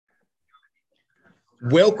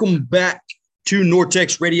Welcome back to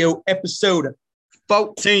Nortex Radio, episode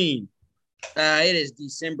 14. It is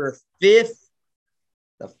December 5th,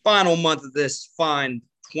 the final month of this fine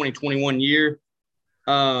 2021 year.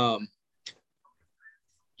 Cowboys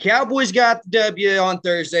got the W on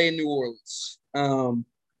Thursday in New Orleans. Where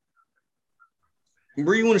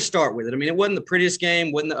you want to start with it? I mean, it wasn't the prettiest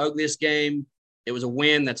game, wasn't the ugliest game. It was a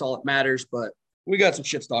win. That's all that matters, but we got some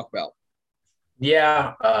shit to talk about.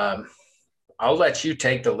 Yeah, I'll let you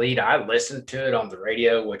take the lead. I listened to it on the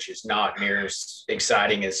radio, which is not near as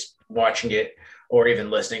exciting as watching it or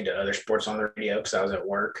even listening to other sports on the radio because I was at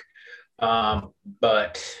work.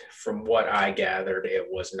 But from what I gathered, it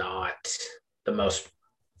was not the most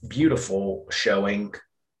beautiful showing.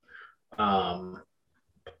 I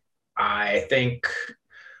think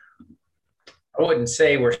I wouldn't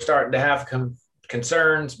say we're starting to have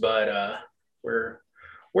concerns, but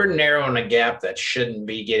we're narrowing a gap that shouldn't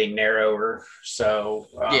be getting narrower. So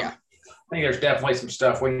I think there's definitely some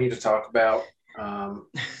stuff we need to talk about.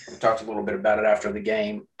 We talked a little bit about it after the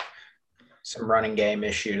game, some running game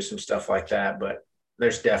issues, some stuff like that, but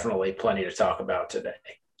there's definitely plenty to talk about today.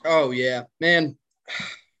 Oh, yeah, man.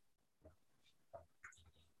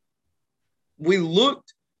 We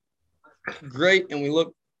looked great and we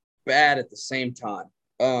looked bad at the same time.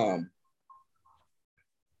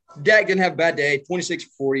 Dak didn't have a bad day, 26 for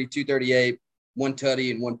 40, 238, one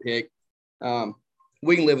tutty and one pick.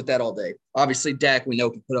 We can live with that all day. Obviously, Dak, we know,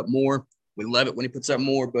 can put up more. We love it when he puts up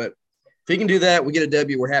more, but if he can do that, we get a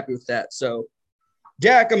W. We're happy with that. So,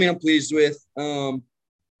 Dak, I mean, I'm pleased with. I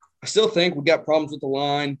still think we got problems with the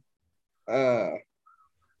line. But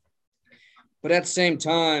at the same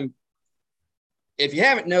time, if you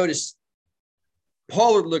haven't noticed,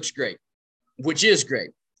 Pollard looks great, which is great.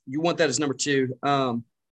 You want that as number two.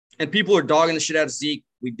 And people are dogging the shit out of Zeke.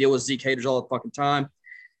 We deal with Zeke haters all the fucking time.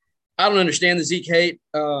 I don't understand the Zeke hate.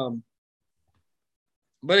 But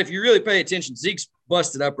if you really pay attention, Zeke's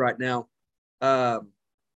busted up right now.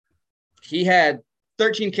 He had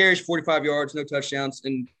 13 carries, 45 yards, no touchdowns.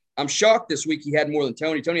 And I'm shocked this week he had more than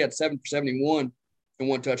Tony. Tony had 7 for 71 and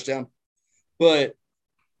one touchdown. But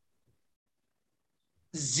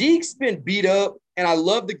Zeke's been beat up, and I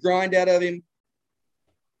love the grind out of him.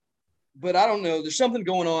 But I don't know. There's something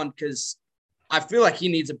going on because I feel like he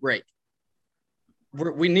needs a break.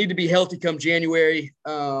 We need to be healthy come January.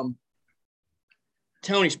 Tony's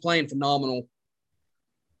playing phenomenal.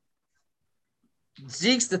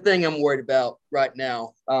 Zeke's the thing I'm worried about right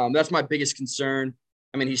now. That's my biggest concern.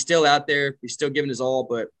 I mean, he's still out there. He's still giving his all,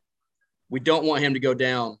 but we don't want him to go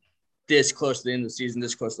down this close to the end of the season,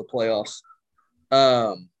 this close to the playoffs.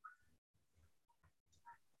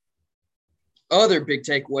 Other big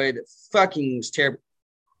takeaway that fucking was terrible.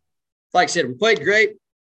 Like I said, we played great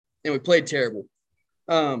and we played terrible.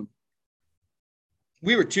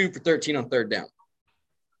 We were 2 for 13 on third down.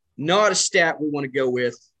 Not a stat we want to go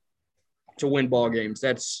with to win ball games.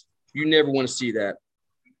 You never want to see that.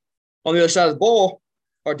 On the other side of the ball,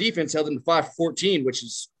 our defense held them to 5 for 14, which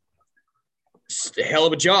is a hell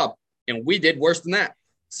of a job. And we did worse than that.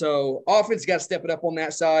 So offense got to step it up on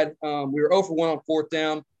that side. We were 0 for 1 on fourth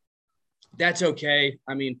down. That's okay.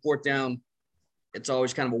 I mean, fourth down, it's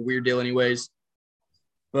always kind of a weird deal anyways.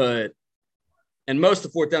 And most of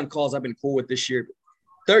the fourth down calls I've been cool with this year. But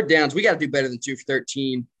third downs, we got to do better than 2 for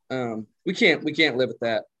 13. We can't live with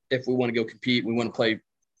that if we want to go compete. We want to play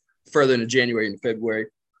further into January and February.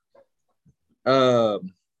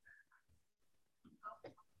 On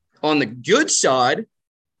the good side,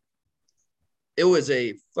 it was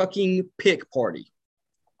a fucking pick party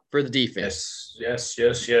for the defense. Yes.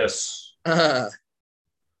 I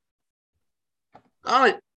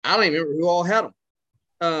don't even remember who all had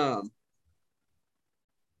them.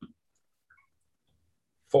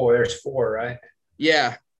 4. There's 4, right?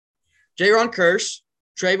 Yeah. J-Ron Kearse,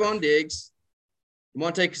 Trayvon Diggs,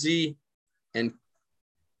 Monte Kazee, and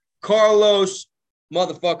Carlos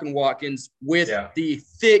motherfucking Watkins with the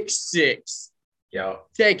thick 6. Yeah.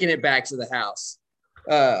 Taking it back to the house.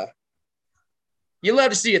 You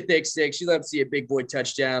love to see a thick 6. You love to see a big boy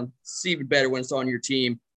touchdown. It's even better when it's on your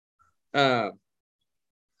team. 4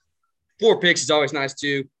 picks is always nice,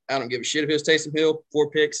 too. I don't give a shit if it was Taysom Hill.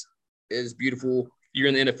 4 picks is beautiful. You're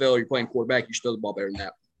in the NFL, you're playing quarterback, you should throw the ball better than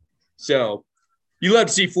that. So you love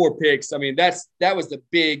to see 4 picks. I mean, that was the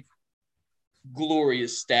big,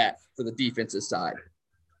 glorious stat for the defensive side.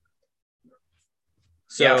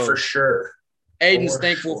 So, yeah, for sure. Aiden's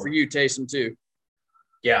thankful for you, Taysom, too.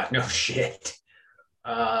 Yeah, no shit.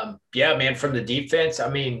 Yeah, man, from the defense, I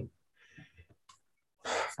mean,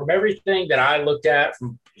 from everything that I looked at,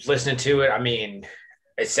 from listening to it, I mean,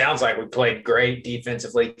 it sounds like we played great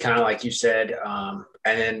defensively, kind of like you said. And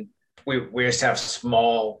then we just have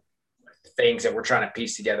small things that we're trying to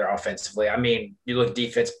piece together offensively. I mean, you look at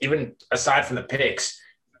defense, even aside from the picks,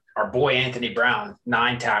 our boy Anthony Brown,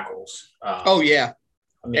 9 tackles. Oh yeah,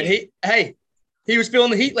 I mean, and he was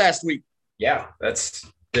feeling the heat last week. Yeah, that's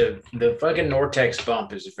the fucking Nortex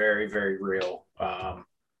bump is very, very real.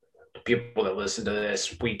 People that listen to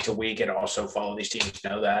this week to week and also follow these teams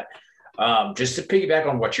know that. Just to piggyback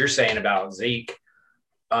on what you're saying about Zeke,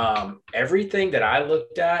 everything that I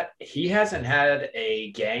looked at, he hasn't had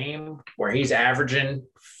a game where he's averaging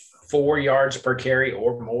 4 yards per carry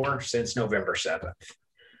or more since November 7th.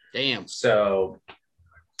 Damn. So,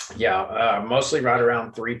 yeah, mostly right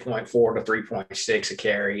around 3.4 to 3.6 a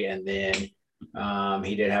carry. And then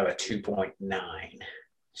he did have a 2.9.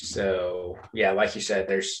 So, yeah, like you said,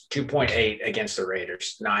 there's 2.8 against the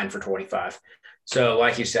Raiders, 9 for 25. So,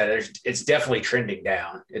 like you said, it's definitely trending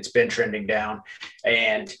down. It's been trending down.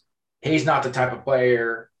 And he's not the type of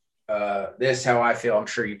player, this is how I feel. I'm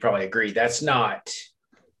sure you probably agree. That's not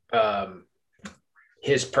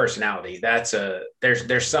his personality. That's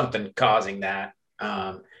there's something causing that.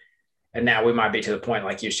 And now we might be to the point,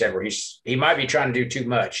 like you said, where he might be trying to do too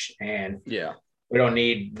much. And yeah, we don't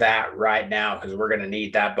need that right now because we're going to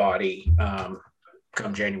need that body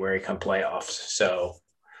come January, come playoffs. So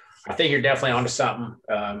I think you're definitely onto something.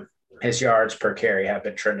 His yards per carry have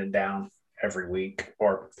been trending down every week,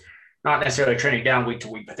 or not necessarily trending down week to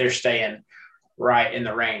week, but they're staying right in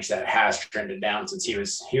the range that has trended down since he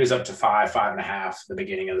was up to 5.5 the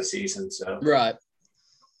beginning of the season. So right.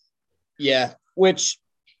 Yeah. What's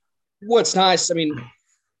nice, I mean,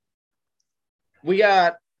 we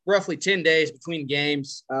got roughly 10 days between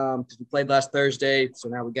games because we played last Thursday. So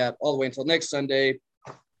now we got all the way until next Sunday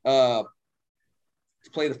to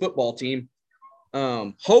play the football team.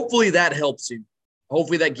 Hopefully that helps him.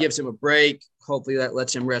 Hopefully that gives him a break. Hopefully that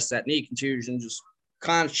lets him rest that knee contusion, just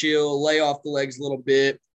kind of chill, lay off the legs a little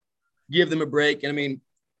bit, give them a break. And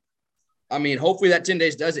I mean, hopefully that 10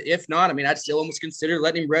 days does it. If not, I mean, I'd still almost consider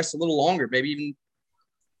letting him rest a little longer, maybe even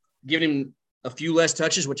giving him a few less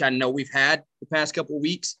touches, which I know we've had the past couple of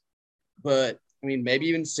weeks. But, I mean, maybe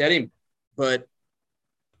even set him. But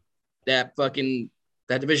that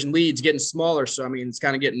division lead's getting smaller. So, I mean, it's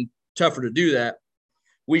kind of getting tougher to do that.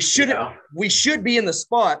 We should be in the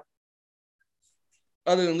spot,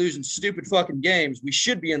 other than losing stupid fucking games, we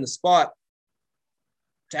should be in the spot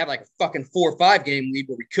to have like a fucking 4 or 5 game lead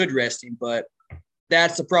where we could rest him. But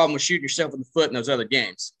that's the problem with shooting yourself in the foot in those other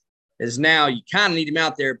games, is now you kind of need him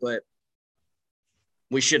out there, but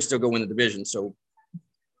we should still go win the division. So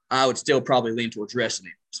I would still probably lean towards resting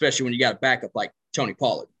him, especially when you got a backup like Tony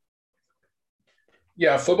Pollard.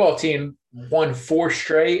 Yeah, football team won 4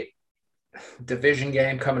 straight. Division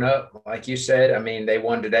game coming up, like you said. I mean, they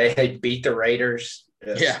won today. They beat the Raiders.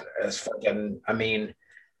 I mean,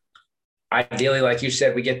 ideally, like you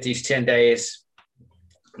said, we get these 10 days,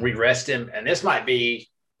 we rest him. And this might be,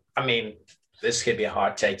 I mean, this could be a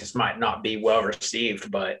hot take. This might not be well received,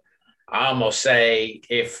 but I almost say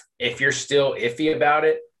if you're still iffy about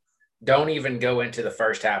it, don't even go into the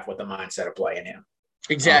first half with the mindset of playing him.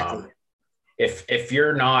 Exactly. If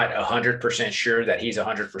you're not 100% sure that he's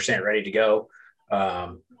 100% ready to go,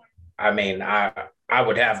 I mean, I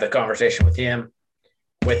would have the conversation with him,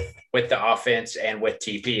 with the offense and with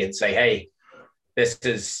TP, and say, hey, this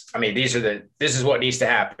is what needs to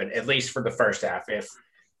happen, at least for the first half. If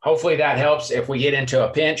hopefully that helps. If we get into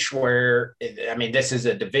a pinch where, I mean, this is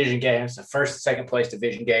a division game, it's the first and second place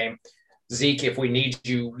division game. Zeke, if we need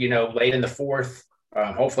you, late in the fourth,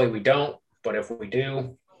 hopefully we don't, but if we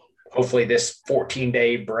do, hopefully this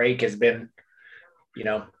 14-day break has been,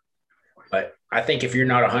 but I think if you're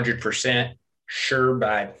not 100% sure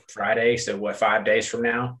by Friday, so 5 days from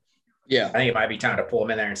now, yeah, I think it might be time to pull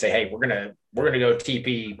him in there and say, hey, we're gonna go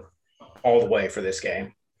TP all the way for this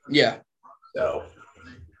game. Yeah. So,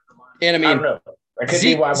 and I mean, I don't know.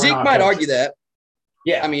 Zeke might argue that.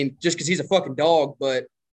 Yeah. I mean, just because he's a fucking dog, but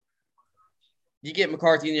you get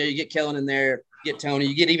McCarthy in there, you get Kellen in there, you get Tony,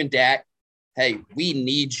 you get even Dak. Hey, we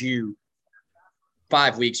need you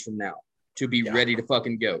 5 weeks from now to be ready to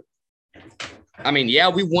fucking go. I mean, yeah,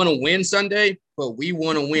 we want to win Sunday, but we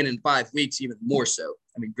want to win in 5 weeks even more so.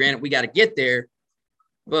 I mean, granted, we got to get there,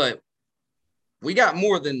 but we got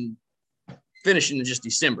more than finishing in just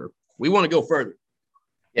December. We want to go further.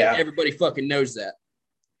 Yeah. And everybody fucking knows that.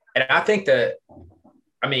 And I think that,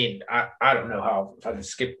 I mean, I don't know how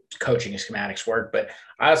coaching and schematics work, but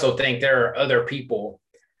I also think there are other people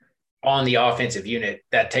on the offensive unit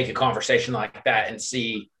that take a conversation like that and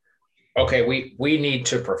see, okay, we need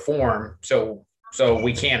to perform so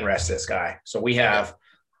we can rest this guy. So we have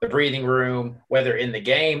the breathing room, whether in the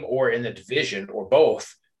game or in the division or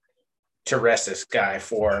both, to rest this guy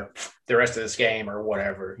for the rest of this game or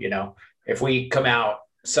whatever. If we come out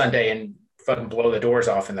Sunday and fucking blow the doors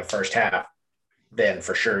off in the first half, then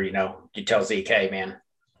for sure, you tell Zeke, hey, man,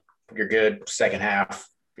 you're good. Second half,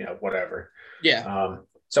 whatever. Yeah.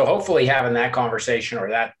 So hopefully having that conversation or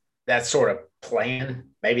that sort of plan,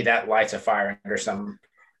 maybe that lights a fire under some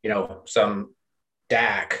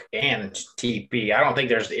Dak and TP. I don't think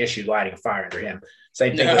there's the issue lighting a fire under him.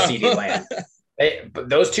 Same thing with CD Lamb. But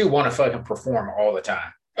those two want to fucking perform all the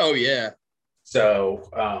time. Oh, yeah. So,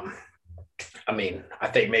 I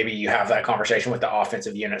think maybe you have that conversation with the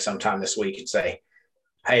offensive unit sometime this week and say,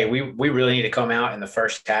 hey, we really need to come out in the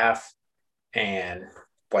first half and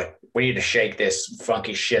we need to shake this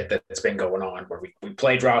funky shit that's been going on where we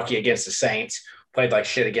played rocky against the Saints, played like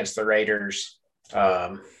shit against the Raiders.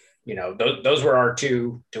 Those were our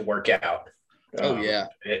two to work out. Oh, yeah.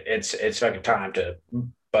 It's fucking time to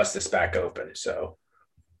bust this back open. So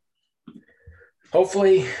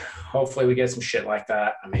hopefully we get some shit like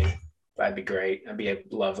that. That'd be great. That'd be a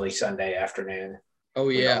lovely Sunday afternoon. Oh,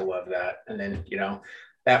 yeah. I love that. And then,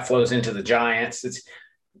 that flows into the Giants. This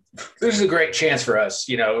is a great chance for us.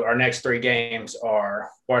 Our next 3 games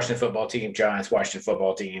are Washington football team, Giants, Washington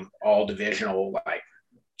football team, all divisional.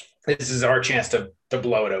 This is our chance to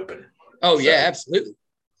blow it open. Oh, yeah, absolutely.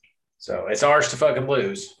 So it's ours to fucking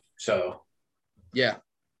lose. So yeah.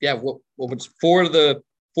 What was 4 of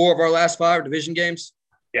our last 5 division games?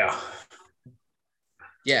 Yeah.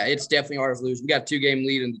 Yeah, it's definitely ours to lose. We got a 2-game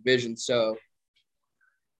lead in the division. So,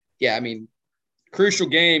 yeah, crucial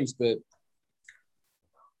games, but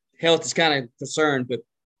health is kind of concerned. But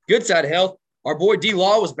good side of health, our boy D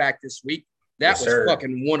Law was back this week. That was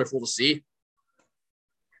fucking wonderful to see.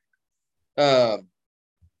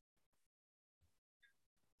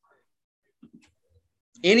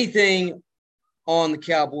 Anything on the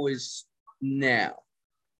Cowboys now?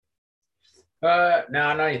 No,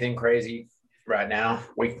 not anything crazy right now.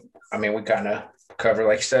 We kind of cover,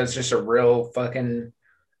 like you said, it's just a real fucking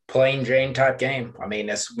plain Jane type game.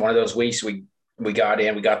 It's one of those weeks we got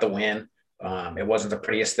in, we got the win. It wasn't the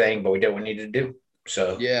prettiest thing, but we did what we needed to do.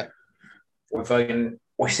 So yeah,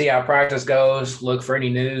 we see how practice goes. Look for any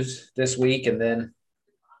news this week, and then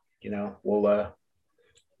we'll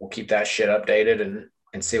keep that shit updated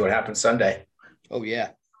and see what happens Sunday. Oh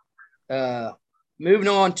yeah. Moving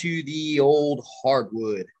on to the old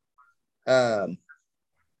hardwood.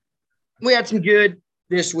 We had some good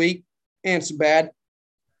this week and some bad.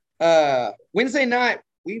 Wednesday night,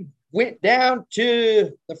 we went down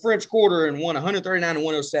to the French Quarter and won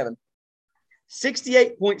 139-107.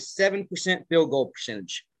 68.7% field goal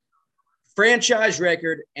percentage. Franchise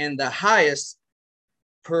record and the highest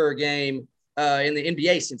per game in the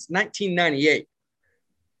NBA since 1998.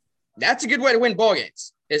 That's a good way to win ball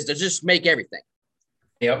games, is to just make everything.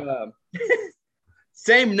 Yep.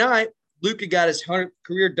 Same night, Luka got his 100th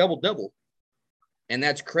career double-double. And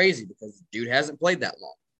that's crazy because the dude hasn't played that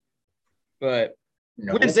long. But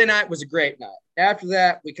Wednesday night was a great night. After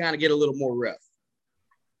that, we kind of get a little more rough.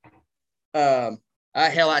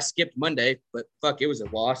 I skipped Monday, but fuck, it was a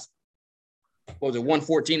loss. What was it,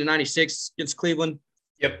 114-96 against Cleveland?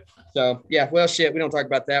 Yep. So, yeah, well, shit, we don't talk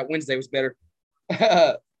about that. Wednesday was better.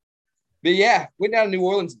 But, yeah, went down to New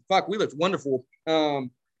Orleans. Fuck, we looked wonderful. Like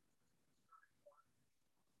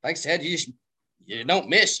I said, you don't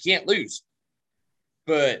miss, you can't lose.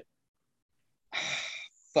 But,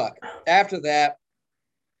 fuck, after that,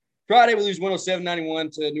 Friday we lose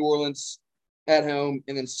 107-91 to New Orleans at home.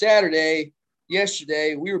 And then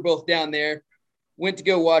yesterday, we were both down there, went to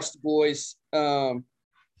go watch the boys.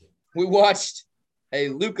 We watched a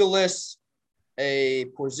Luka-less, a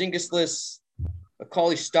Porzingis-less, a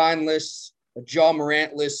Cauley Stein-less, a Ja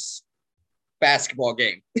Morant-less basketball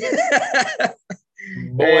game.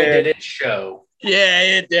 Boy, did it show. Yeah,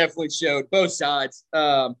 it definitely showed. Both sides.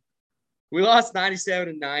 We lost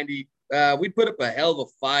 97-90. We put up a hell of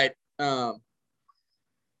a fight.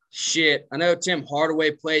 Shit. I know Tim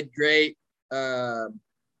Hardaway played great. Dorian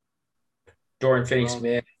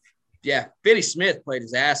Finney-Smith. Yeah, Finney-Smith played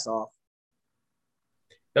his ass off.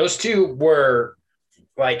 Those two were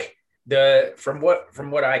like from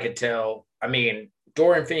what I could tell,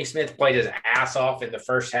 Dorian Finney-Smith played his ass off in the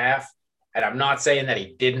first half. And I'm not saying that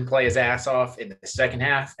he didn't play his ass off in the second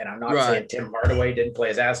half. And I'm not saying Tim Hardaway didn't play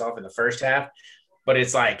his ass off in the first half. But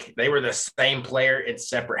it's like they were the same player in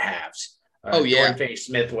separate halves. Dorian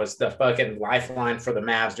Finney-Smith was the fucking lifeline for the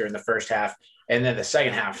Mavs during the first half. And then the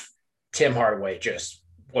second half, Tim Hardaway just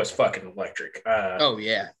was fucking electric.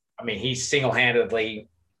 He single-handedly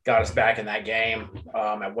got us back in that game.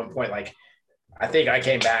 At one point, I think I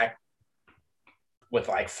came back with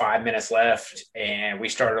like 5 minutes left, and we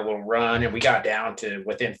started a little run, and we got down to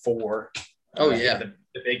within 4. Oh, yeah. The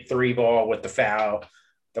big 3 ball with the foul.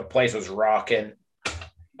 The place was rocking.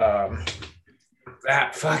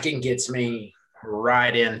 That fucking gets me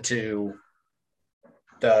right into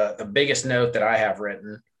the biggest note that I have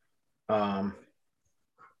written. The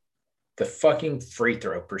fucking free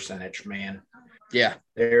throw percentage, man. Yeah.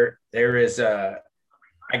 There is I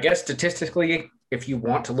guess statistically, if you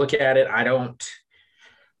want to look at it, I don't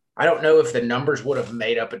know if the numbers would have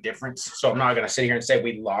made up a difference. So I'm not going to sit here and say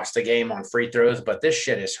we lost a game on free throws, but this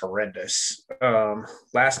shit is horrendous.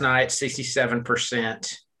 Last night,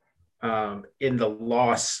 67%. In the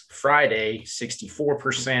loss Friday,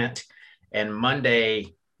 64%. And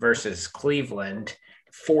Monday versus Cleveland,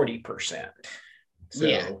 40%. So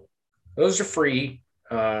yeah. Those are free.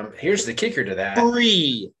 Here's the kicker to that.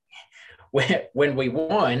 Free. When we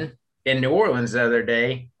won in New Orleans the other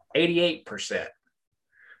day, 88%.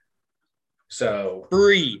 So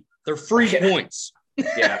free. They're free points.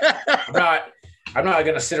 Yeah. I'm not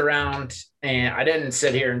going to sit around, and I didn't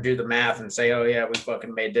sit here and do the math and say, oh yeah, we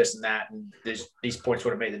fucking made this and that, and these points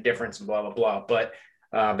would have made the difference and blah, blah, blah. But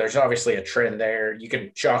there's obviously a trend there. You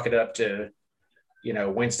can chalk it up to,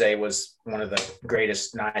 Wednesday was one of the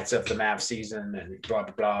greatest nights of the Mavs season and blah,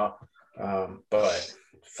 blah, blah. But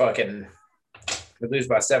fucking we lose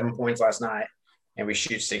by 7 points last night, and we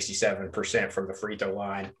shoot 67% from the free throw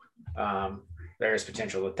line. There is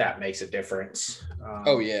potential that makes a difference.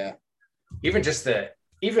 Oh yeah.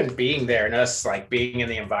 Even being there and us like being in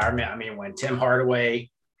the environment. I mean, when Tim Hardaway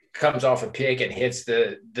comes off a pick and hits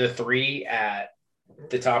the 3 at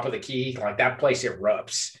the top of the key, like that place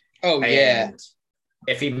erupts. Oh yeah. And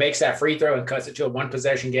if he makes that free throw and cuts it to a 1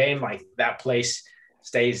 possession game, like that place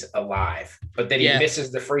stays alive. But then he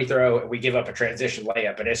misses the free throw and we give up a transition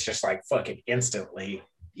layup, and it's just like fucking instantly.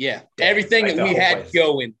 Yeah. Dead. Everything like that we had place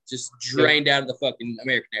going just drained out of the fucking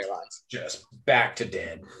American Airlines. Just back to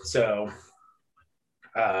dead. So,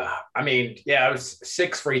 I mean, yeah, it was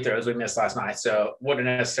 6 free throws we missed last night, so wouldn't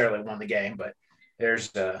necessarily won the game, but there's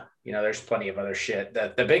there's plenty of other shit.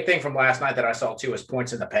 The big thing from last night that I saw too was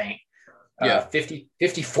points in the paint.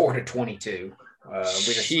 54 to 22. We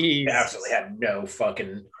just absolutely had no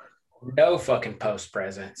fucking post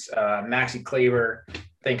presence. Maxi Kleber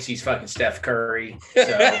thinks he's fucking Steph Curry. So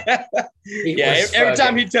every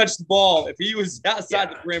time he touched the ball, if he was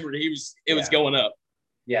outside the perimeter, it was going up.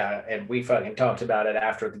 Yeah, and we fucking talked about it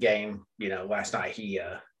after the game. Last night he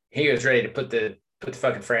was ready to put the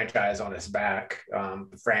fucking franchise on his back.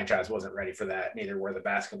 The franchise wasn't ready for that. Neither were the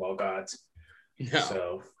basketball gods. No.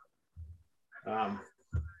 So,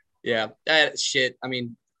 that shit. I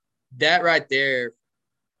mean, that right there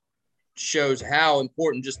shows how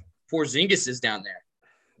important just Porzingis is down there.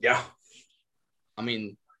 Yeah. I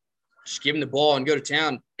mean, just give him the ball and go to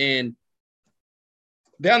town. And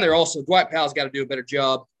down there also, Dwight Powell's got to do a better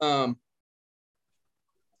job.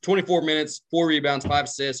 24 minutes, 4 rebounds, 5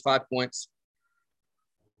 assists, 5 points.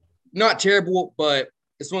 Not terrible, but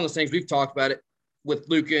it's one of those things we've talked about it with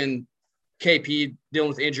Luka and KP dealing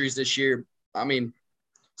with injuries this year. I mean,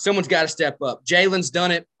 someone's got to step up. Jalen's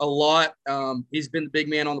done it a lot. He's been the big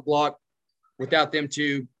man on the block. Without them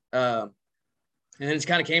two, and then it's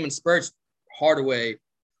kind of came in spurts. Hardaway,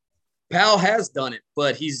 Powell has done it,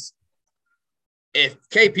 but if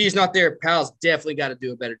KP's not there, Powell's definitely got to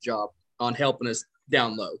do a better job on helping us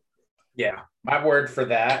down low. Yeah, my word for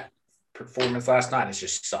that performance last night is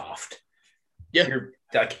just soft. Yeah,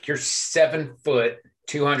 you're 7 foot,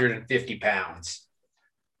 250 pounds,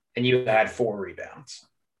 and you had 4 rebounds.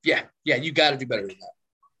 Yeah, you got to do better than that.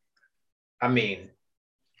 I mean,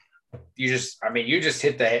 you just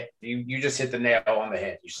hit the nail on the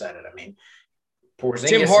head. You said it. I mean, Porzingis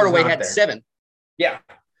Tim Hardaway had 7. Yeah,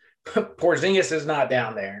 Porzingis is not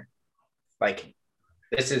down there. Like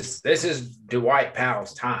this is Dwight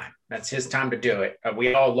Powell's time. That's his time to do it.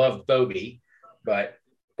 We all love Bobby, but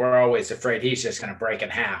we're always afraid he's just going to break in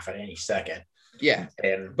half at any second. Yeah,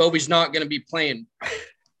 and Bobby's not going to be playing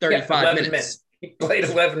 35 minutes. He played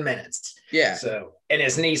 11 minutes. Yeah. So, and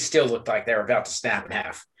his knees still looked like they were about to snap in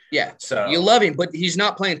half. Yeah. So you love him, but he's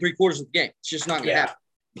not playing 3/4 of the game. It's just not going to happen.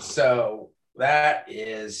 So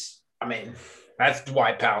that's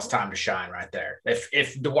Dwight Powell's time to shine right there.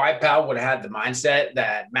 If Dwight Powell would have had the mindset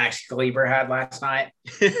that Maxi Kleber had last night,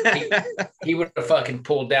 he would have fucking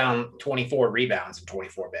pulled down 24 rebounds in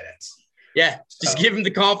 24 minutes. Yeah. Just give him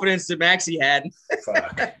the confidence that Maxi had.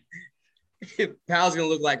 Fuck. Powell's going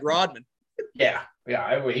to look like Rodman. Yeah.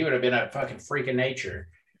 He would have been a fucking freak of nature.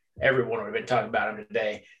 Everyone would have been talking about him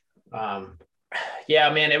today.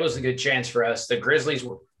 Man, it was a good chance for us. The Grizzlies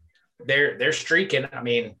they're streaking. I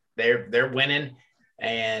mean, they're winning,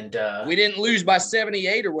 and we didn't lose by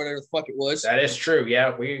 78 or whatever the fuck it was. That is true.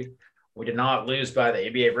 Yeah, we did not lose by the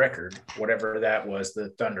NBA record, whatever that was. The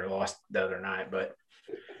Thunder lost the other night, but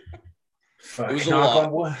it was a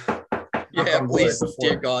lot. Yeah, please,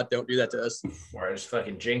 dear God, don't do that to us. Or just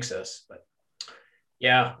fucking jinx us. But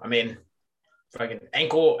yeah, I mean, fucking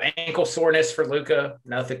ankle soreness for Luka,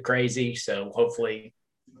 nothing crazy. So hopefully,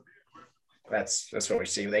 that's what we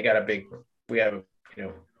see. We have a big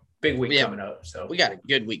week coming up. So we got a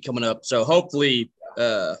good week coming up. So hopefully,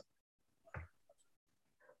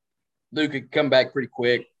 Luka can come back pretty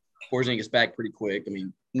quick. Porzingis back pretty quick. I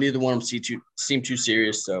mean, neither one of them seem too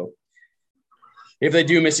serious. So if they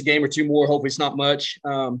do miss a game or two more, hopefully it's not much.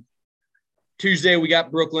 Tuesday, we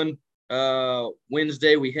got Brooklyn.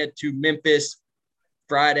 Wednesday, we head to Memphis.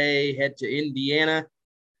 Friday, head to Indiana.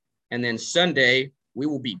 And then Sunday, we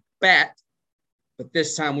will be back. But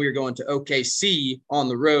this time we are going to OKC on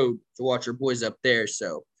the road to watch our boys up there.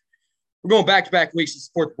 So we're going back-to-back weeks to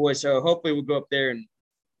support the boys. So hopefully we'll go up there and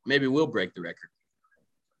maybe we'll break the record.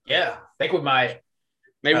 Yeah, I think we might.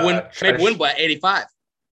 Maybe win by 85.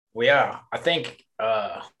 Well, yeah, I think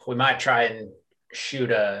we might try and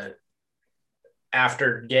shoot a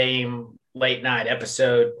after game late night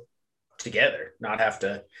episode together. Not have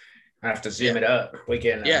to zoom it up. We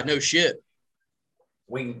can. No shit.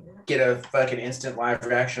 We can get a fucking instant live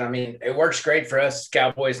reaction. I mean, it works great for us.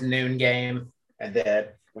 Cowboys noon game, and then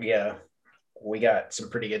we got some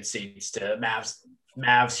pretty good seats to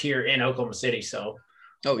Mavs here in Oklahoma City. So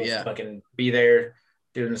we'll fucking be there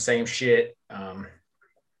doing the same shit.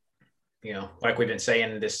 Like we've been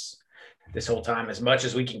saying this whole time, as much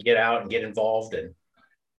as we can get out and get involved and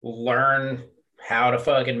learn how to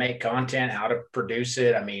fucking make content, how to produce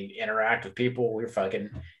it. I mean, interact with people. We're fucking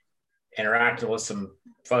interacting with some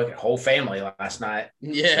fucking whole family last night.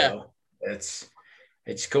 Yeah. So it's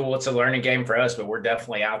cool. It's a learning game for us, but we're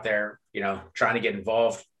definitely out there, trying to get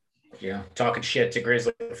involved, talking shit to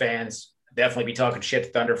Grizzly fans, definitely be talking shit to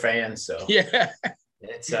Thunder fans. So yeah,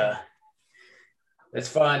 it's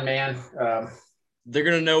fun, man. They're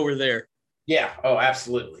going to know we're there. Yeah. Oh,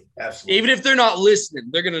 absolutely. Absolutely. Even if they're not listening,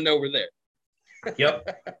 they're going to know we're there.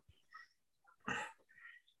 Yep.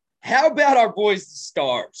 How about our boys, the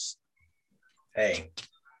Stars? Hey.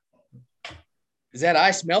 Is that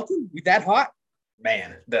ice melting? We that hot?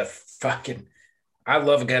 Man, I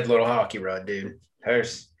love a good little hockey run, dude.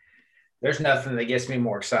 There's nothing that gets me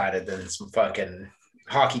more excited than some fucking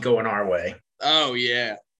hockey going our way. Oh,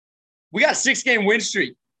 yeah. We got a 6-game win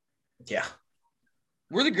streak. Yeah.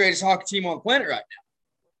 We're the greatest hockey team on the planet right now.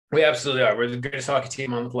 We absolutely are. We're the greatest hockey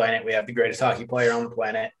team on the planet. We have the greatest hockey player on the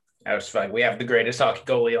planet. We have the greatest hockey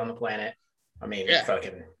goalie on the planet. I mean,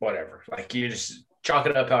 fucking whatever. Like, you just chalk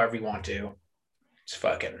it up however you want to. It's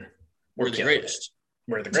fucking – We're the greatest.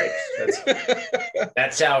 We're the greatest.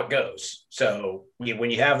 That's how it goes. So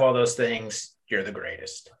when you have all those things, you're the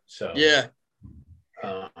greatest. So yeah.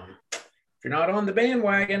 If you're not on the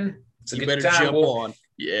bandwagon, it's a you good better time. Jump on.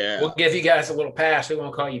 Yeah. We'll give you guys a little pass. We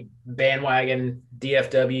won't call you bandwagon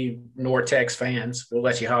DFW Nortex fans. We'll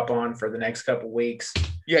let you hop on for the next couple weeks.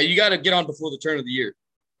 Yeah, you got to get on before the turn of the year.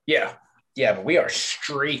 Yeah. Yeah, but we are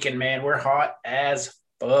streaking, man. We're hot as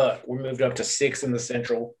fuck. We moved up to 6 in the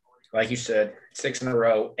Central. Like you said, 6 in a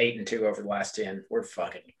row, 8-2 over the last 10. We're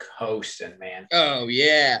fucking coasting, man. Oh,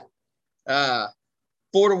 yeah.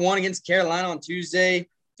 4-1 against Carolina on Tuesday,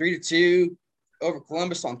 3-2 over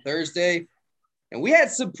Columbus on Thursday. And we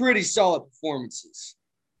had some pretty solid performances.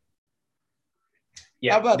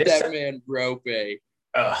 Yeah. How about that man, Rope?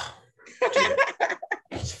 Oh, dude.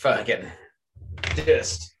 It's fucking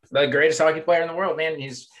just the greatest hockey player in the world, man.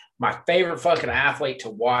 He's my favorite fucking athlete to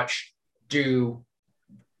watch do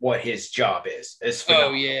what his job is. It's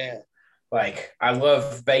phenomenal. Oh, yeah. Like, I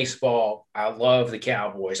love baseball. I love the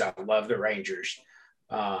Cowboys. I love the Rangers.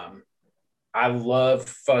 I love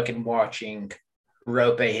fucking watching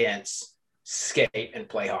Rope Hintz skate and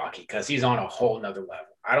play hockey because he's on a whole nother level.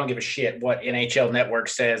 I don't give a shit what NHL Network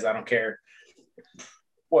says. I don't care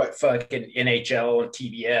what fucking NHL and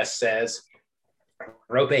TBS says.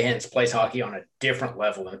 Rope Hintz plays hockey on a different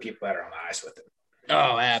level than the people that are on the ice with him.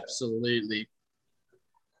 Oh, absolutely.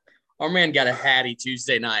 Our man got a hattie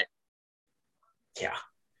Tuesday night. Yeah.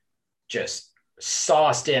 Just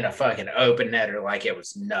sauced in a fucking open netter like it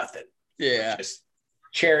was nothing. Yeah. Just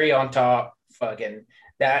cherry on top. Fucking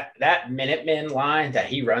that Minutemen line that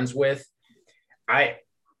he runs with,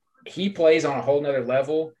 he plays on a whole nother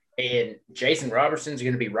level, and Jason Robertson's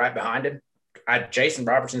going to be right behind him. Jason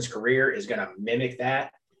Robertson's career is going to mimic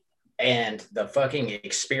that, and the fucking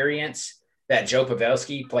experience that Joe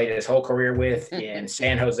Pavelski played his whole career with in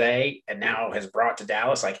San Jose and now has brought to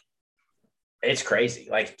Dallas, like, it's crazy.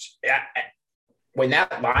 Like, when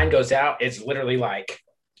that line goes out, it's literally like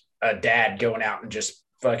a dad going out and just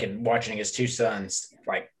fucking watching his two sons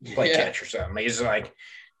like play catch or something. He's like,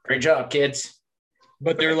 great job, kids.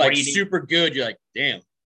 But they're like super good. You're like, damn.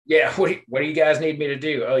 Yeah. What do you guys need me to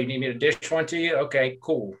do? Oh, you need me to dish one to you? Okay,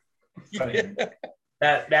 cool.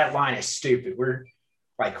 That line is stupid. We're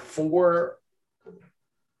like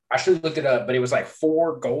I should have looked it up, but it was like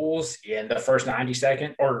 4 goals in the first 90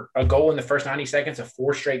 seconds or a goal in the first 90 seconds of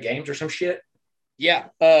 4 straight games or some shit. Yeah.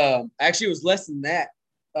 Actually, it was less than that.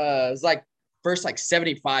 It was like first like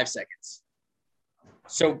 75 seconds.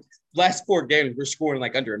 So last 4 games, we're scoring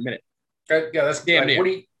like under a minute. Yeah, that's damn.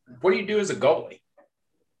 Like, what do you do as a goalie?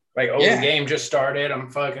 Like, the game just started. I'm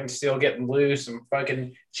fucking still getting loose. I'm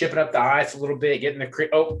fucking chipping up the ice a little bit, getting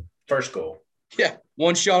the first goal. Yeah,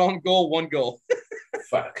 1 shot on goal, 1 goal.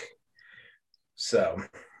 Fuck. So,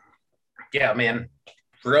 yeah, man.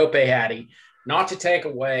 Rope Hattie. Not to take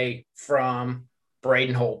away from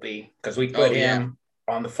Braden Holtby, because we put him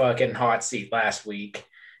on the fucking hot seat last week,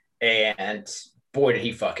 and boy, did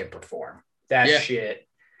he fucking perform. That shit.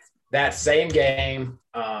 That same game,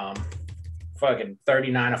 fucking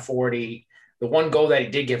 39-40. The one goal that he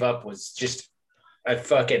did give up was just a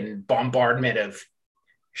fucking bombardment of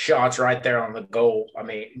shots right there on the goal. I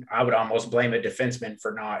mean, I would almost blame a defenseman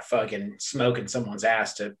for not fucking smoking someone's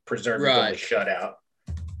ass to preserve the goalie shutout.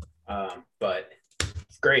 But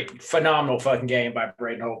great, phenomenal fucking game by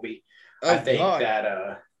Braden Holtby. I think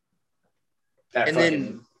that and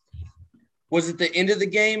then was it the end of the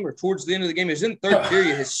game or towards the end of the game? It was in the third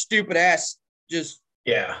period. His stupid ass just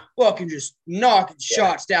fucking just knocking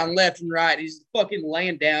shots down left and right. He's fucking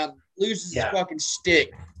laying down, loses his fucking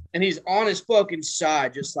stick, and he's on his fucking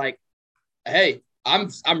side, just like, hey, I'm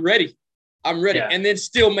ready. I'm ready. And then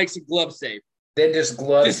still makes a glove save. Then just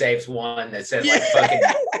saves one that says like fucking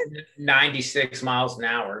 96 miles an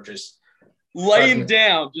hour, just laying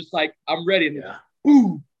down, just like, I'm ready. And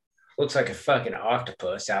ooh. Looks like a fucking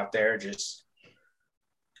octopus out there. Just,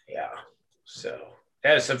 So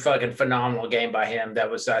that was a fucking phenomenal game by him. That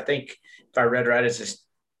was, I think, if I read right, it's his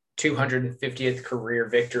 250th career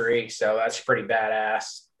victory. So that's pretty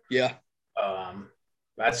badass. Yeah.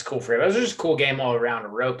 That's cool for him. It was just a cool game all around. A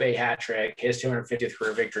Rope hat trick, his 250th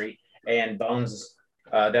career victory, and Bones.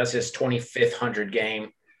 That's his 25th 100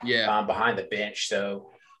 game. Yeah. Behind the bench.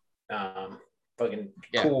 So,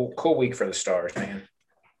 cool week for the Stars, man.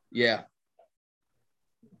 Yeah.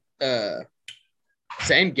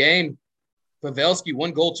 Same game. Pavelski,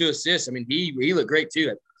 1 goal, 2 assists. I mean, he looked great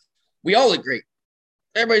too. We all look great.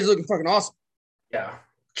 Everybody's looking fucking awesome. Yeah.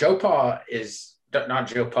 Joe Pa is not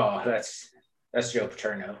Joe Pa. That's Joe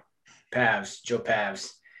Paterno. Joe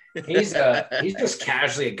Pavs. He's just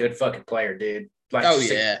casually a good fucking player, dude. Like,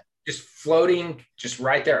 just floating, just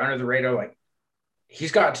right there under the radar. Like,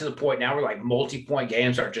 he's gotten to the point now where like multi-point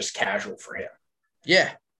games are just casual for him.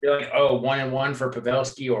 Yeah. You're like, 1-1 for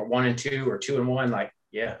Pavelski, or 1-2, or 2-1. Like,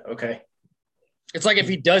 yeah, okay. It's like if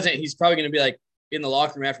he doesn't, he's probably going to be like in the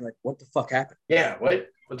locker room after, like, what the fuck happened? Yeah, what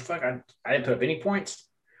the fuck? I didn't put up any points.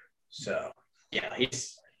 So, yeah,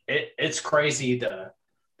 it's crazy the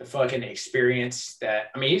fucking experience that,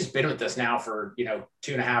 I mean, he's been with us now for,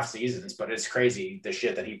 2.5 seasons, but it's crazy the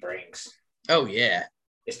shit that he brings. Oh, yeah.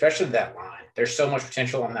 Especially that line. There's so much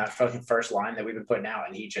potential on that fucking first line that we've been putting out,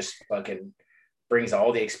 and he just fucking brings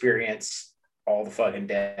all the experience, all the fucking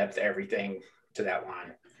depth, everything to that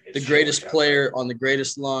line. The greatest player on the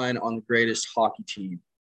greatest line on the greatest hockey team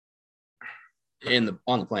on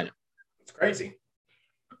the planet. It's crazy.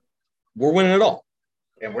 We're winning it all.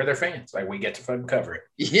 And we're their fans. Like, we get to fucking cover it.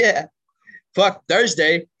 Yeah. Fuck,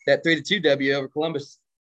 Thursday, that 3-2 W over Columbus.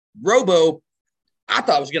 Robo, I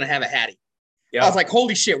thought was going to have a hattie. Yeah. I was like,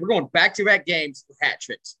 holy shit, we're going back-to-back games with hat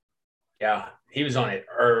tricks. Yeah. He was on it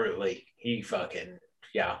early. He fucking,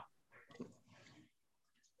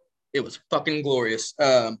 It was fucking glorious.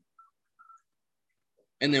 And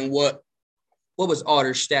then what was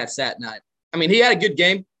Otter's stats that night? I mean, he had a good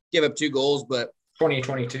game, gave up 2 goals, but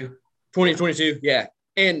 2022, yeah.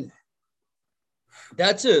 And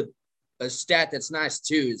that's a stat that's nice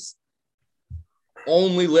too, is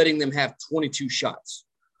only letting them have 22 shots.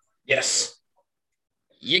 Yes.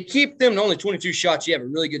 You keep them to only 22 shots, you have a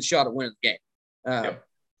really good shot at winning the game.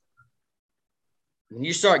 When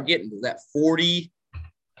you start getting to that 40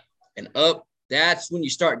 and up, that's when you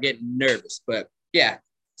start getting nervous. But yeah,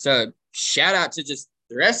 so shout out to just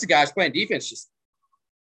the rest of the guys playing defense, just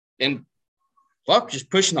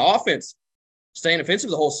pushing the offense, staying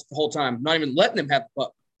offensive the whole time, not even letting them have the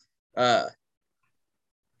puck.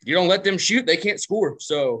 you don't let them shoot, they can't score.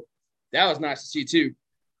 So that was nice to see too.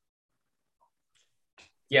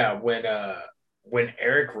 Yeah, when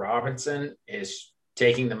Eric Robinson is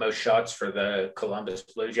taking the most shots for the Columbus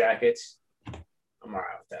Blue Jackets, I'm all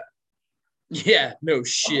right with that. Yeah, no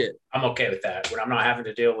shit. I'm okay with that. When I'm not having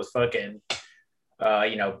to deal with fucking,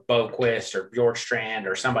 Boquist or Bjorkstrand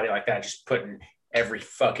or somebody like that, just putting every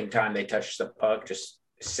fucking time they touch the puck, just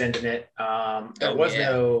sending it. There was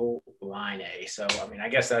no line A. So, I mean, I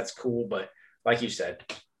guess that's cool. But like you said,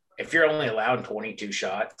 if you're only allowed 22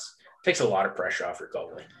 shots, it takes a lot of pressure off your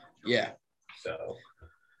goalie. Yeah. So,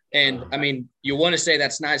 and I mean, you want to say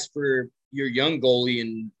that's nice for your young goalie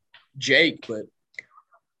and Jake, but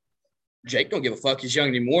Jake don't give a fuck. He's young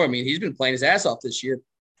anymore. I mean, he's been playing his ass off this year.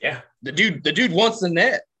 Yeah. The dude wants the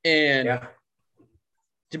net. And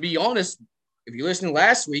to be honest, if you listened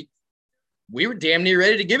last week, we were damn near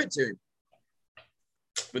ready to give it to him.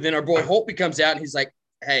 But then our boy Holtby comes out and he's like,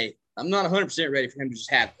 hey, I'm not 100% ready for him to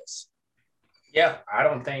just have this. Yeah, I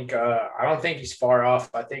don't think he's far off.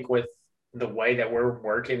 I think with the way that we're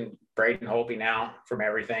working Braden Holtby now, from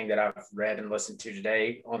everything that I've read and listened to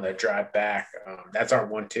today on the drive back, that's our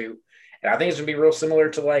 1-2. And I think it's going to be real similar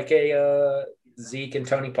to like a Zeke and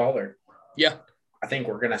Tony Pollard. Yeah. I think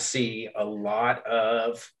we're going to see a lot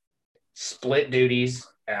of split duties.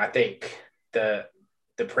 And I think the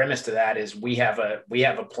premise to that is we have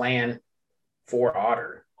a plan for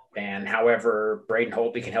Otter. And however Braden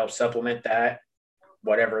Holtby can help supplement that,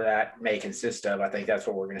 whatever that may consist of, I think that's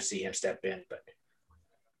what we're going to see him step in. But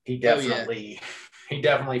he definitely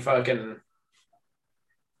fucking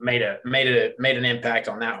made an impact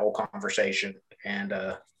on that whole conversation. And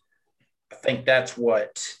I think that's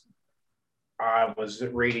what I was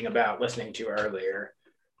reading about, listening to earlier.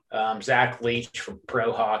 Zach Leach from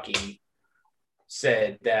Pro Hockey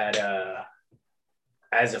said that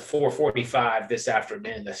as of 4:45 this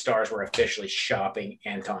afternoon, the Stars were officially shopping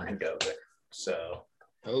Anton Khudobin. So,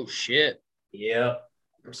 oh shit, yep.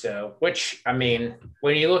 So, which I mean,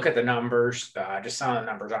 when you look at the numbers, just some of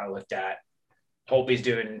the numbers I looked at, Holtby's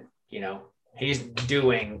doing, he's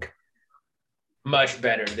doing much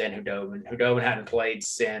better than Khudobin. Khudobin hadn't played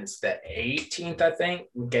since the 18th, I think,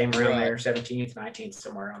 game around there, 17th, 19th,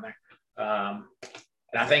 somewhere around there.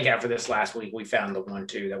 And I think after this last week, we found the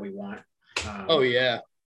 1-2 that we want. Oh, yeah.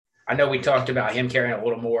 I know we talked about him carrying a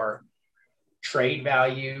little more trade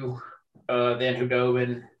value than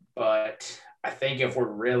Khudobin, but I think if we're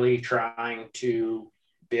really trying to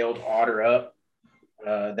build Otter up,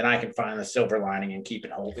 then I can find the silver lining and keep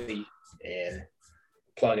it Holtby and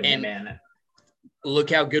plugging him in.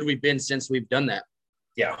 Look how good we've been since we've done that.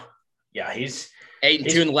 Yeah. Yeah, he's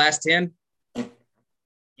 8-2 in the last 10.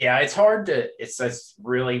 Yeah, it's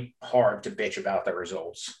really hard to bitch about the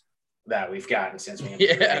results that we've gotten since we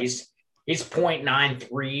he's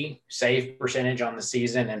 .93 save percentage on the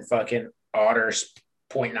season, and fucking Otter's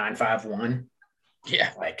 .951.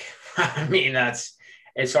 Yeah. Like, I mean,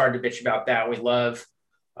 it's hard to bitch about that. We love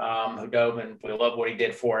Khudobin. We love what he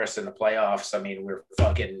did for us in the playoffs. I mean, we're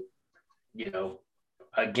fucking,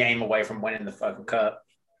 a game away from winning the fucking cup.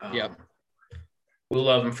 We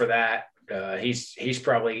love him for that. He's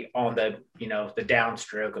probably on the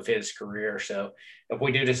downstroke of his career. So if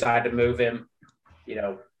we do decide to move him,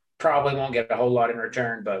 probably won't get a whole lot in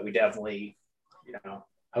return, but we definitely,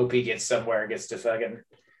 hope he gets somewhere, gets to fucking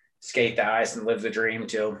skate the ice and live the dream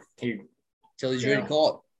till he's ready to call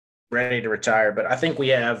it. Ready to retire. But I think we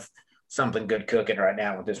have something good cooking right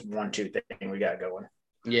now with this 1-2 thing we got going.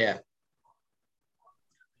 Yeah.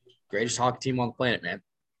 Greatest hockey team on the planet, man.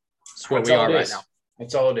 That's where we are right now.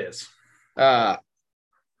 That's all it is.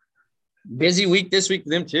 Busy week this week for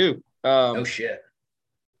them too. Oh shit.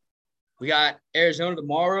 We got Arizona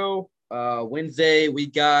tomorrow. Wednesday we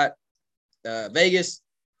got Vegas.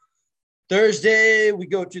 Thursday we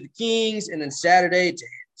go to the Kings, and then Saturday to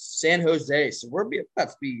San Jose. So we're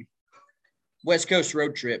about to be West Coast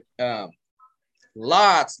road trip.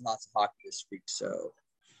 Lots of hockey this week. So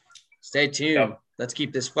stay tuned. Yep. Let's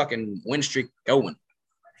keep this fucking win streak going.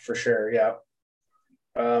 For sure, yeah.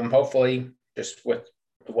 Hopefully, just with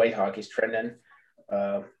the way hockey's trending,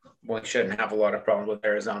 we shouldn't have a lot of problems with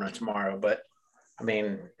Arizona tomorrow. But, I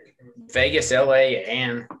mean, Vegas, LA,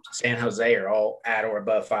 and San Jose are all at or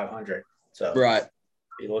above 500. So right,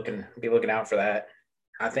 be looking out for that.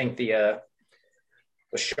 I think the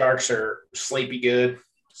Sharks are sleepy good,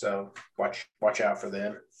 so watch out for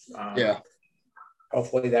them. Yeah.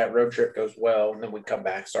 Hopefully that road trip goes well, and then we come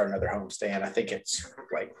back, start another homestand. I think it's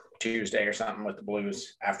like Tuesday or something with the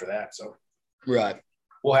Blues after that. So right,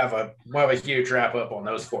 we'll have a huge wrap up on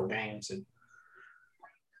those 4 games, and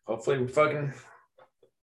hopefully we fucking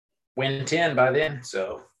win 10 by then.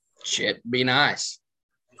 So Shit, be nice.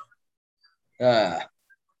 The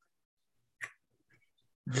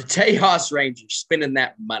Tejas Rangers spending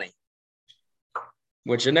that money,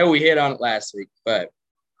 which I know we hit on it last week, but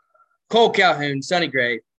Cole Calhoun, John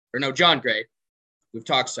Gray, we've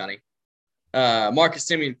talked Sonny, Marcus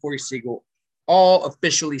Semien, Corey Siegel, all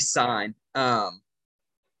officially signed.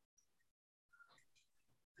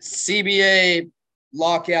 CBA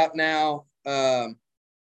lockout now.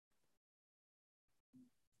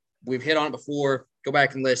 We've hit on it before. Go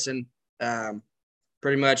back and listen.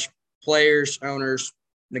 Pretty much players, owners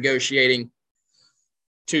negotiating,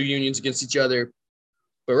 two unions against each other.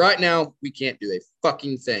 But right now, we can't do a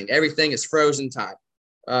fucking thing. Everything is frozen time.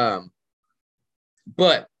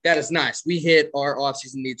 But that is nice. We hit our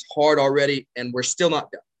offseason needs hard already, and we're still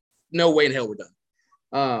not done. No way in hell we're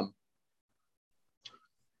done.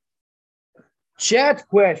 Chad's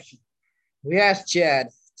question. We asked Chad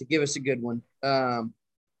to give us a good one. And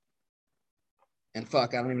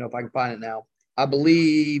fuck, I don't even know if I can find it now. I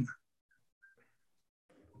believe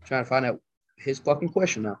I'm trying to find out his fucking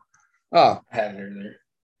question now. Oh, I had it earlier.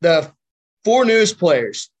 The 4 news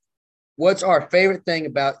players. What's our favorite thing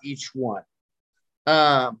about each one?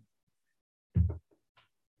 We'll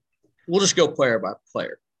just go player by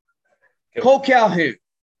player. Cool. Cole Calhoun.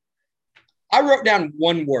 I wrote down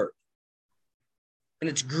one word, and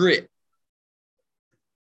it's grit.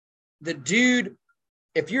 The dude,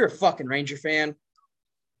 if you're a fucking Ranger fan,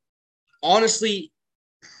 honestly,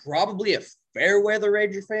 probably a fair weather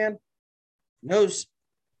Ranger fan, knows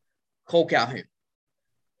Cole Calhoun.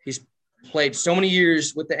 He's played so many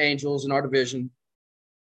years with the Angels in our division,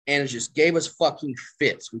 and it just gave us fucking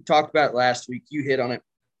fits. We talked about it last week. You hit on it.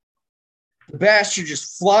 The bastard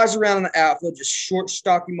just flies around in the outfield, just short,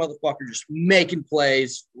 stocky motherfucker, just making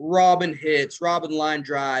plays, robbing hits, robbing line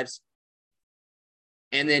drives,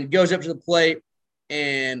 and then goes up to the plate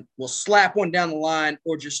and will slap one down the line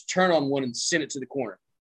or just turn on one and send it to the corner.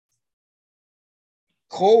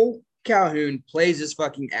 Cole Calhoun plays his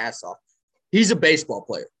fucking ass off. He's a baseball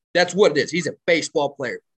player. That's what it is. He's a baseball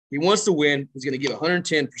player. He wants to win. He's going to give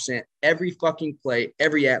 110% every fucking play,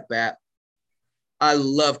 every at-bat. I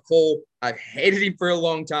love Cole. I've hated him for a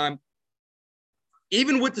long time.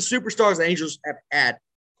 Even with the superstars the Angels have had,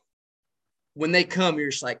 when they come,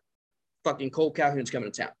 you're just like, fucking Cole Calhoun's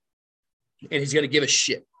coming to town. And he's going to give a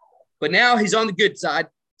shit. But now he's on the good side.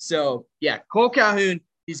 So, yeah, Cole Calhoun,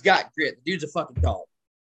 he's got grit. The dude's a fucking dog.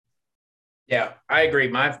 Yeah, I agree.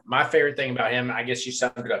 My favorite thing about him, I guess you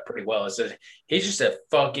summed it up pretty well, is that he's just a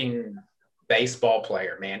fucking baseball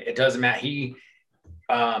player, man. It doesn't matter.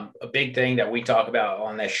 A big thing that we talk about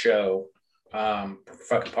on this show,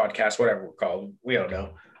 fucking podcast, whatever we're called, we don't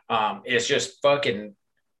know. It's just fucking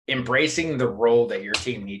embracing the role that your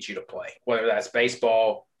team needs you to play, whether that's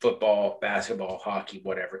baseball, football, basketball, hockey,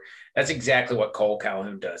 whatever. That's exactly what Cole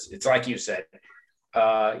Calhoun does. It's like you said,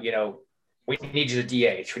 we need you to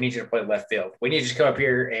DH. We need you to play left field. We need you to come up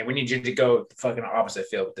here and we need you to go the fucking opposite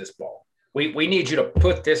field with this ball. We need you to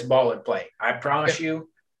put this ball in play. I promise you,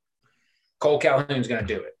 Cole Calhoun's going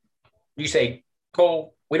to do it. You say,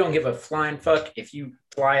 Cole, we don't give a flying fuck if you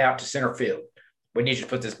fly out to center field. We need you to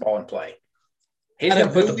put this ball in play. He's going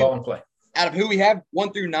to put the ball in play. Out of who we have,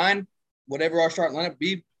 1 through 9, whatever our starting lineup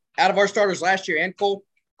be, out of our starters last year and Cole's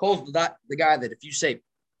the guy that if you say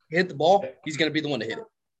hit the ball, he's going to be the one to hit it.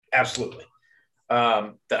 Absolutely.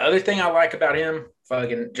 The other thing I like about him,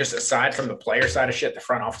 fucking just aside from the player side of shit, the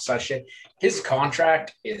front office side of shit, his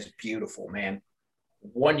contract is beautiful, man.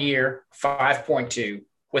 1 year, 5.2.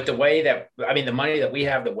 With the way that, the money that we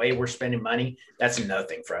have, the way we're spending money, that's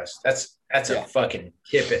nothing for us. That's a fucking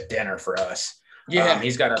tip at dinner for us. Yeah.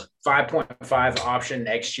 He's got a 5.5 option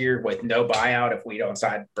next year with no buyout if we don't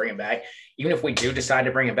decide to bring him back. Even if we do decide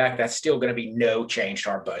to bring him back, that's still going to be no change to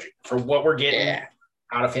our budget. For what we're getting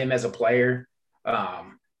out of him as a player,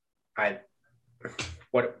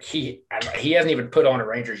 he hasn't even put on a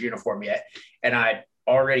Rangers uniform yet. And I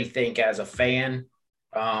already think as a fan,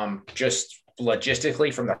 just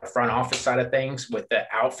logistically from the front office side of things with the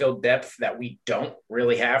outfield depth that we don't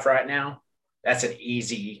really have right now, that's an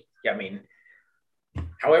easy,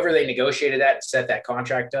 however they negotiated that and set that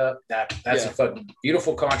contract up, that's a fucking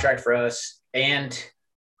beautiful contract for us. And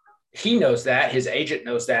he knows that, his agent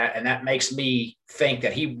knows that, and that makes me think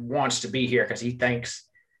that he wants to be here because he thinks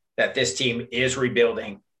that this team is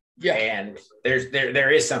rebuilding. Yeah. And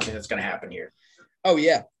there is something that's going to happen here. Oh,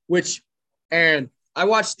 yeah. And I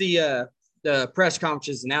watched the press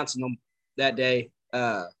conferences announcing them that day,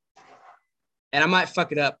 and I might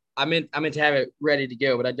fuck it up. I meant to have it ready to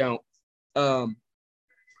go, but I don't.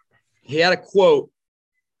 He had a quote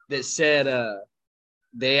that said,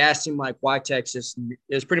 they asked him, like, why Texas?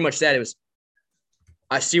 It was pretty much that. It was,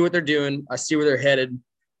 I see what they're doing. I see where they're headed.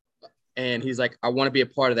 And he's like, I want to be a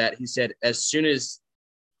part of that. He said, as soon as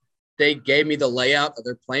they gave me the layout of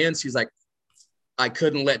their plans, he's like, I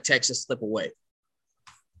couldn't let Texas slip away.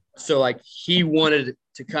 So, like, he wanted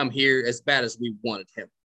to come here as bad as we wanted him.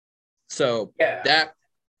 So that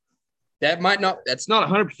might not – that's not a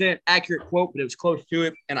 100% accurate quote, but it was close to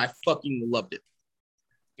it, and I fucking loved it.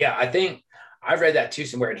 Yeah, I think I read that too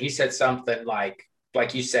somewhere, and he said something like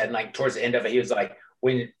you said, like towards the end of it, he was like,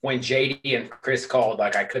 when JD and Chris called,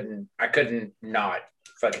 like I couldn't not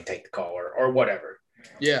fucking take the call or whatever.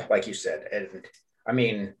 Yeah. Like you said. And I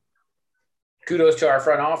mean, kudos to our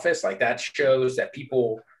front office. Like that shows that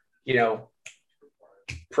people, you know,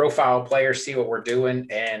 profile players, see what we're doing.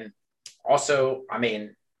 And also, I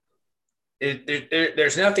mean,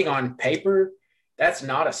 there's nothing on paper. That's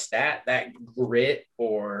not a stat. That grit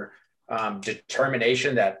or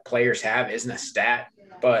determination that players have isn't a stat.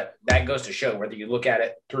 But that goes to show whether you look at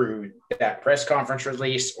it through that press conference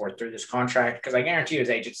release or through this contract, because I guarantee you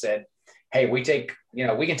his agent said, hey, we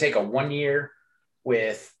can take a 1 year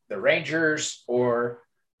with the Rangers, or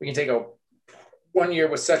we can take a 1 year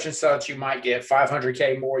with such and such. You might get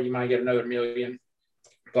 $500K more. You might get another $1 million,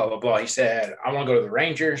 blah, blah, blah. He said, I want to go to the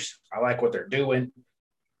Rangers. I like what they're doing.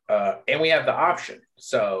 And we have the option.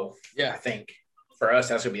 So yeah, I think for us,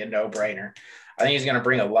 that's going to be a no-brainer. I think he's going to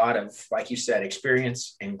bring a lot of, like you said,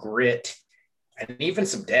 experience and grit and even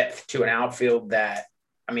some depth to an outfield that,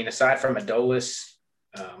 I mean, aside from Adolis,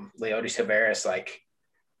 Leody Taveras, like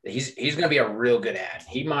he's going to be a real good ad.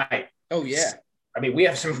 He might. Oh, yeah. I mean, we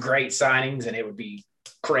have some great signings, and it would be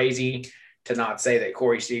crazy to not say that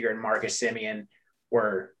Corey Seager and Marcus Semien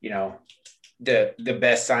were, you know, the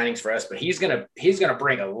best signings for us, but he's going to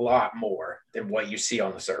bring a lot more than what you see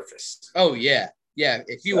on the surface. Oh, yeah. Yeah,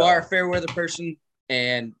 if you are a fair weather person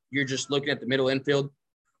and you're just looking at the middle infield,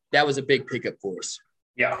 that was a big pickup for us.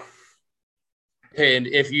 Yeah. And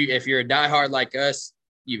if you're a diehard like us,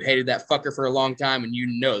 you've hated that fucker for a long time, and you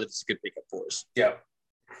know that it's a good pickup for us. Yeah.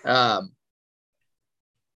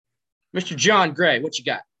 Mr. John Gray, what you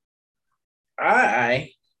got?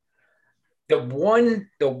 The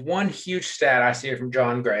one huge stat I see from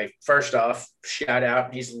John Gray. First off, shout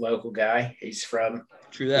out, he's a local guy. He's from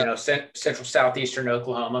central southeastern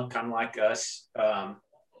Oklahoma, kind of like us.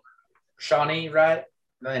 Shawnee, right?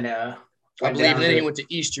 And I believe then he went to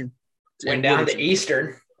Eastern. Went down to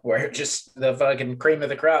Eastern, where just the fucking cream of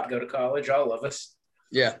the crop go to college, all of us.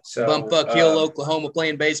 Yeah. So bumfuck Hill, Oklahoma,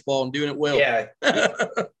 playing baseball and doing it well. Yeah.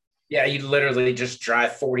 Yeah, you literally just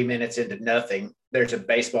drive 40 minutes into nothing. There's a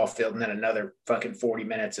baseball field and then another fucking 40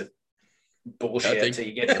 minutes of bullshit until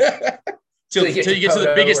you get to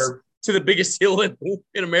the biggest hill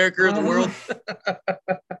in America or the world.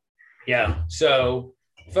 Yeah. So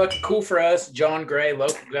fucking cool for us. John Gray,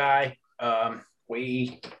 local guy.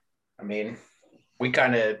 We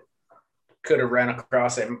kind of could have run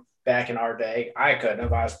across him back in our day. I couldn't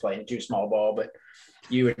have. I was playing too small ball, but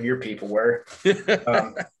you and your people were.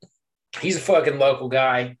 He's a fucking local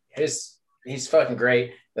guy. He's fucking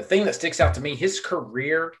great. The thing that sticks out to me, his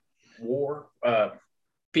career WAR,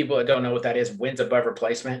 people that don't know what that is, wins above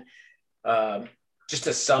replacement. Just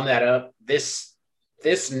to sum that up, this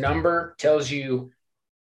number tells you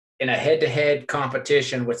in a head-to-head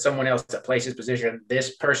competition with someone else that plays his position,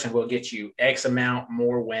 this person will get you X amount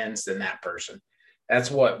more wins than that person.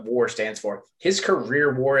 That's what WAR stands for. His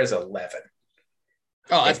career WAR is 11.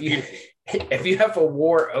 Oh, that's beautiful. If you have a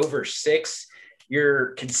WAR over 6,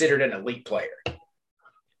 you're considered an elite player.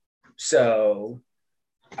 So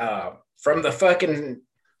from the fucking,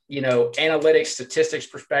 analytics, statistics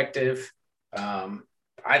perspective,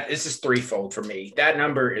 this is threefold for me. That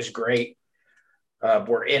number is great.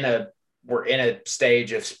 We're in a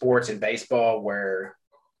stage of sports and baseball where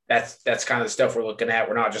that's kind of the stuff we're looking at.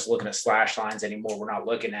 We're not just looking at slash lines anymore. We're not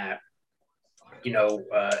looking at,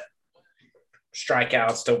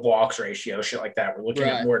 strikeouts to walks ratio, shit like that. We're looking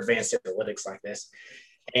at more advanced analytics like this.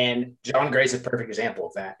 And John Gray's a perfect example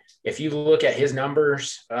of that. If you look at his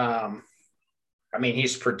numbers,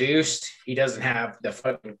 he's produced. He doesn't have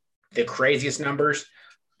the craziest numbers,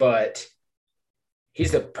 but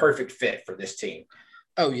he's the perfect fit for this team.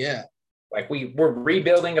 Oh, yeah. Like we're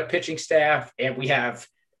rebuilding a pitching staff, and we have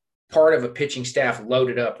part of a pitching staff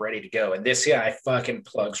loaded up, ready to go. And this guy fucking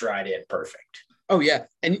plugs right in perfect. Oh, yeah.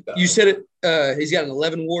 And you said it, he's got an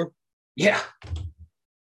 11 WAR. Yeah.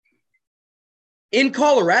 In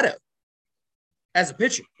Colorado as a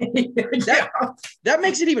pitcher. That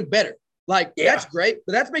makes it even better. That's great,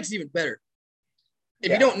 but that makes it even better.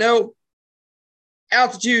 If you don't know,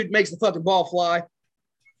 altitude makes the fucking ball fly.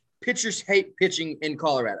 pitchers hate pitching in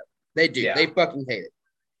Colorado. They do. Yeah. They fucking hate it.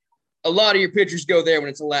 A lot of your pitchers go there when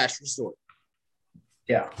it's a last resort.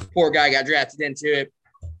 Yeah. Poor guy got drafted into it.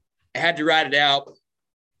 Had to ride it out.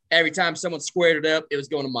 Every time someone squared it up, it was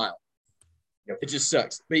going a mile. Yep. It just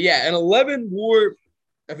sucks. But yeah, an 11 WAR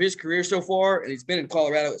of his career so far, and he's been in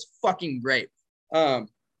Colorado, is fucking great. I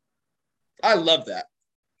love that.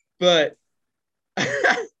 But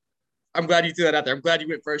I'm glad you threw that out there. I'm glad you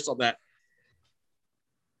went first on that.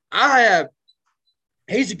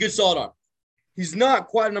 He's a good solid arm. He's not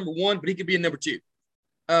quite a number one, but he could be a number two.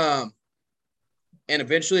 And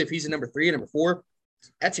eventually, if he's a number three and number four,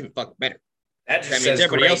 that's even fucking better. That just says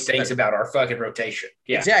great things about our fucking rotation.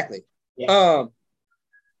 Yeah. Exactly. Yeah.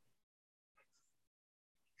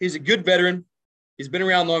 He's a good veteran. He's been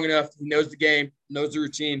around long enough. He knows the game, knows the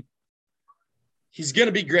routine. He's going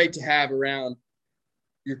to be great to have around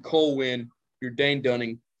your Cole Winn, your Dane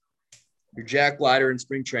Dunning, your Jack Leiter in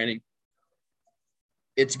spring training.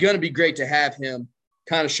 It's going to be great to have him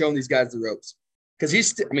kind of showing these guys the ropes. Because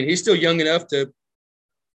he's still young enough to,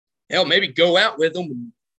 hell, maybe go out with them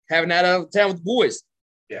and have a night out of town with the boys.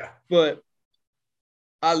 Yeah. But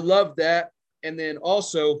I love that. And then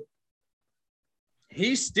also,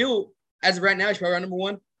 he's still, as of right now, he's probably our number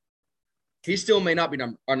one. He still may not be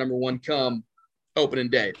our number one come opening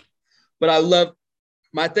day. But I love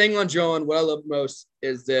 – my thing on John, what I love most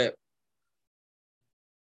is that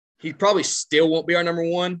he probably still won't be our number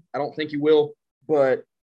one. I don't think he will. But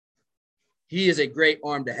he is a great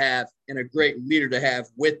arm to have and a great leader to have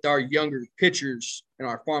with our younger pitchers in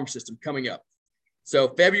our farm system coming up. So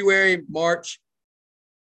February, March,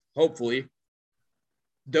 hopefully,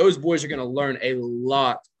 those boys are going to learn a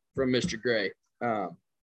lot from Mr. Gray. And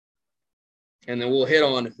then we'll hit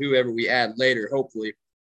on whoever we add later, hopefully.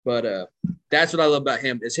 But that's what I love about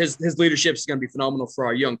him is his leadership is going to be phenomenal for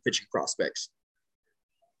our young pitching prospects.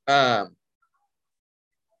 Marcus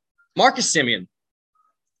Semien.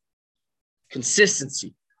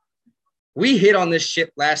 Consistency. We hit on this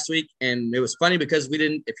shit last week, and it was funny because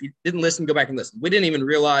if you didn't listen, go back and listen. We didn't even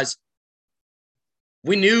realize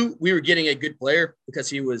we knew we were getting a good player because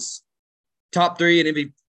he was top 3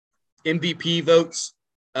 in MVP votes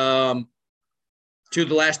 2 of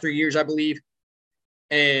the last 3 years, I believe.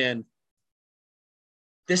 And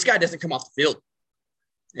this guy doesn't come off the field.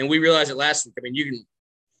 And we realized it last week. I mean, you can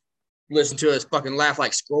listen to us fucking laugh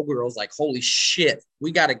like schoolgirls, like, holy shit,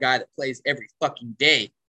 we got a guy that plays every fucking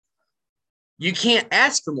day. You can't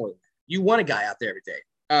ask for more than that. You want a guy out there every day.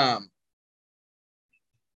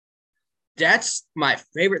 That's my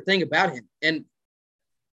favorite thing about him. And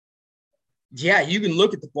yeah, you can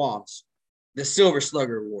look at the bombs, the Silver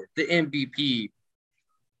Slugger Award, the MVP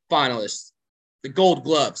finalists, the Gold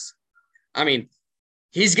Gloves. I mean,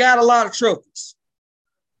 he's got a lot of trophies.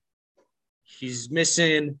 He's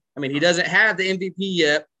missing. I mean, he doesn't have the MVP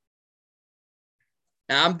yet.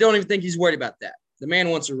 Now, I don't even think he's worried about that. The man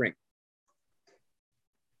wants a ring.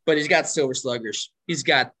 But he's got Silver Sluggers. He's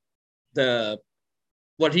got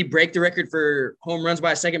he break the record for home runs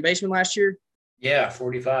by a second baseman last year? Yeah,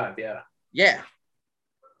 45, yeah. Yeah.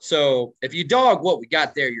 So if you dog what we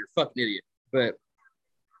got there, you're a fucking idiot. But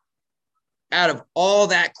out of all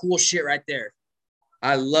that cool shit right there,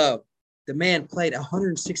 I love the man played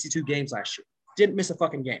 162 games last year. Didn't miss a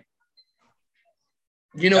fucking game.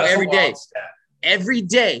 That's every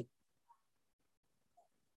day,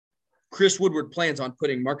 Chris Woodward plans on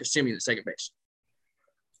putting Marcus Semien at second base.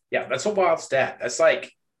 Yeah, that's a wild stat. That's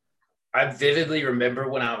like, I vividly remember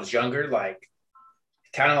when I was younger, like,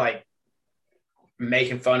 kind of like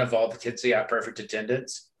making fun of all the kids that got perfect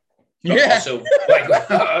attendance. But yeah. Also, like,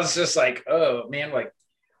 I was just like, oh, man, like,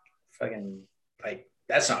 fucking, like,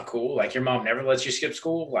 that's not cool. Like, your mom never lets you skip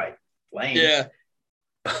school. Like, lame. Yeah.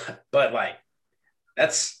 But, like,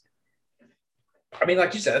 like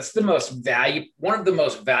you said, that's one of the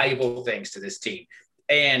most valuable things to this team.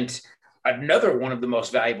 And another one of the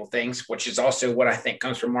most valuable things, which is also what I think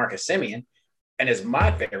comes from Marcus Semien, and is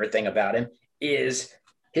my favorite thing about him, is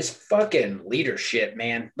his fucking leadership,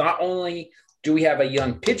 man. Not only do we have a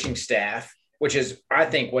young pitching staff, which is, I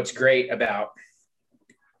think, what's great about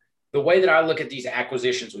the way that I look at these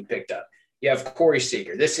acquisitions we picked up. You have Corey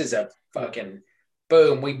Seager. This is a fucking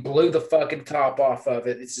boom. We blew the fucking top off of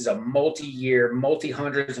it. This is a multi-year,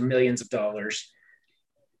 multi-hundreds of millions of dollars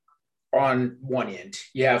on one end.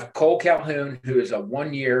 You have Cole Calhoun, who is a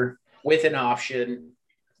 1-year with an option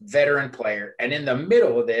veteran player. And in the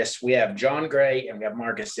middle of this, we have John Gray and we have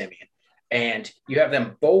Marcus Semien. And you have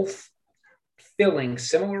them both filling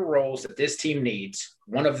similar roles that this team needs.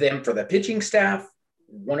 One of them for the pitching staff,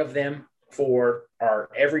 one of them for our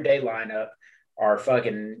everyday lineup, our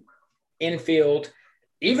fucking infield.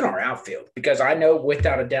 even our outfield, because I know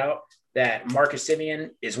without a doubt that Marcus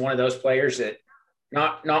Semien is one of those players that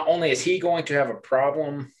not only is he going to have a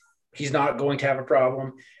problem, he's not going to have a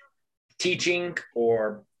problem teaching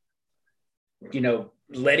or,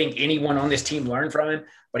 letting anyone on this team learn from him,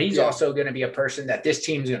 but he's also going to be a person that this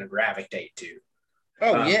team's going to gravitate to.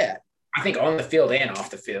 Oh, yeah. I think on the field and off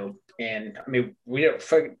the field. And I mean,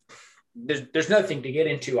 there's nothing to get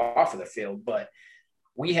into off of the field, but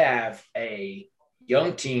we have a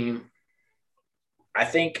young team. I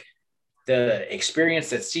think the experience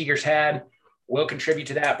that Seager's had will contribute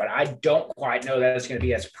to that, but I don't quite know that it's going to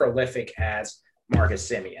be as prolific as Marcus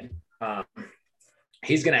Semien.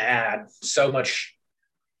 He's going to add so much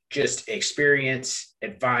just experience,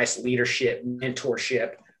 advice, leadership,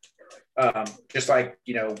 mentorship, just like,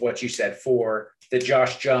 what you said for the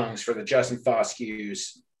Josh Jungs, for the Justin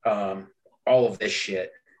Foscues, all of this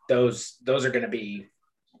shit. Those are going to be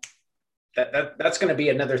that's going to be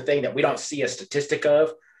another thing that we don't see a statistic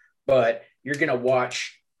of, but you're going to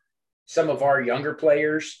watch some of our younger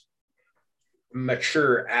players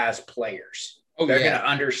mature as players. They're going to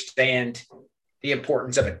understand the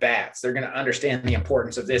importance of at-bats. They're going to understand the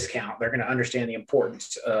importance of this count. They're going to understand the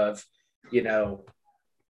importance of,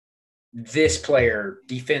 this player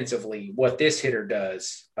defensively, what this hitter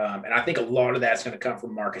does. And I think a lot of that's going to come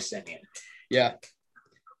from Marcus Semien. Yeah.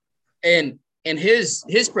 And his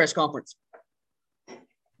press conference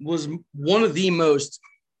was one of the most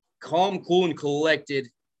calm, cool, and collected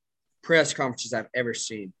press conferences I've ever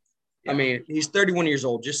seen. Yeah. I mean, he's 31 years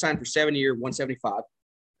old, just signed for 7-year, 175.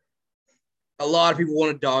 A lot of people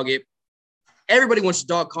want to dog it. Everybody wants to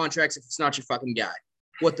dog contracts if it's not your fucking guy.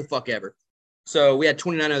 What the fuck ever. So we had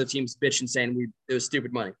 29 other teams bitching saying it was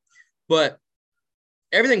stupid money. But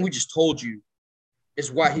everything we just told you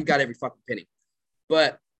is why he got every fucking penny.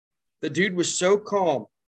 But the dude was so calm,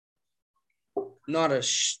 not a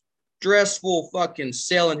stressful fucking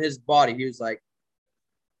cell in his body. He was like,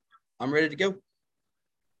 I'm ready to go.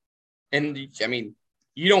 And, I mean,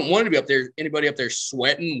 you don't want to be up there, anybody up there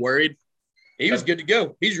sweating, worried. He was good to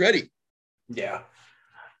go. He's ready. Yeah.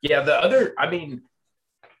 Yeah,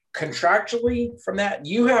 contractually from that,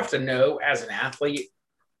 you have to know as an athlete,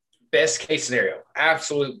 best case scenario,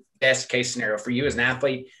 absolute best case scenario for you as an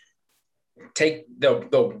athlete, take the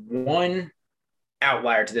one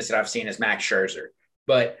outlier to this that I've seen is Max Scherzer.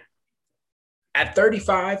 But at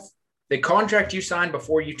 35, the contract you signed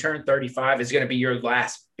before you turn 35 is going to be your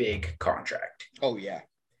last big contract. Oh, yeah.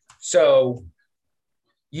 So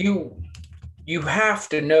you have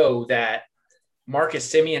to know that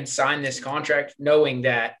Marcus Semien signed this contract knowing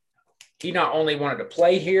that he not only wanted to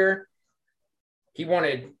play here, he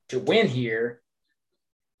wanted to win here,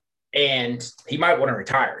 and he might want to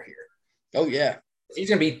retire here. Oh, yeah. He's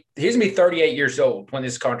gonna be 38 years old when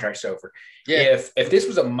this contract's over. Yeah. If this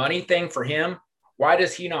was a money thing for him, why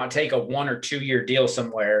does he not take a 1 or 2 year deal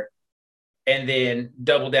somewhere and then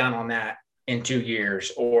double down on that in 2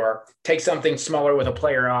 years, or take something smaller with a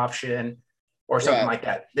player option or something like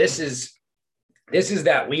that? This is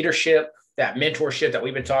that leadership, that mentorship that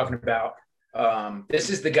we've been talking about. This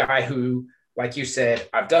is the guy who, like you said,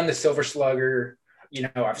 I've done the Silver Slugger.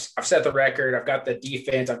 I've set the record. I've got the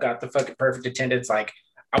defense. I've got the fucking perfect attendance. Like,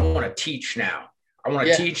 I want to teach now. I want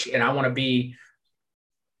to teach, and I want to be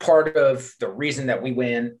part of the reason that we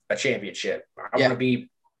win a championship. I want to be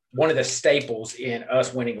one of the staples in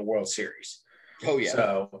us winning a World Series. Oh, yeah.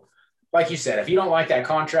 So, like you said, if you don't like that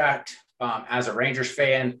contract, as a Rangers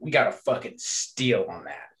fan, we got a fucking steal on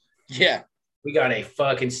that. Yeah. We got a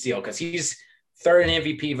fucking steal because he's third in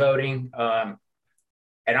MVP voting.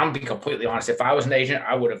 And I'm being completely honest. If I was an agent,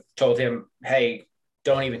 I would have told him, hey,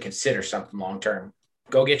 don't even consider something long-term.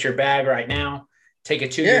 Go get your bag right now. Take a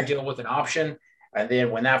 2-year deal with an option. And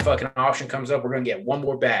then when that fucking option comes up, we're going to get one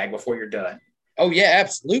more bag before you're done. Oh, yeah,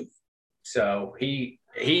 absolutely. So he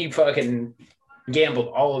fucking gambled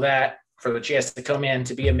all of that for the chance to come in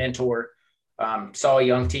to be a mentor. Saw a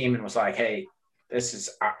young team and was like, hey,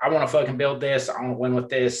 I want to fucking build this. I want to win with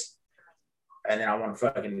this. And then I want to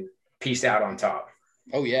fucking peace out on top.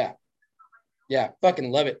 Oh, yeah. Yeah,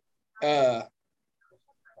 fucking love it.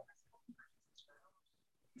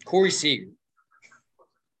 Corey Seager,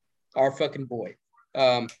 our fucking boy.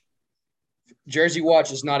 Jersey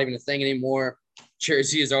watch is not even a thing anymore.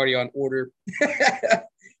 Jersey is already on order.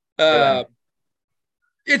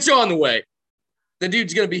 It's on the way. The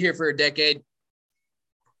dude's going to be here for a decade.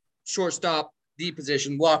 Shortstop, D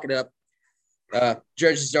position, lock it up.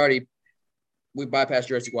 Jersey's already – we bypassed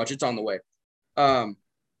Jersey watch. It's on the way.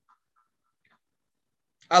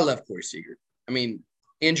 I love Corey Seager. I mean,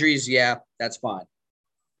 injuries, yeah, that's fine.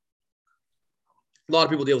 A lot of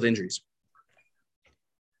people deal with injuries.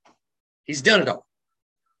 He's done it all.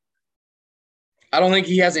 I don't think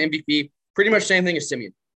he has an MVP. Pretty much same thing as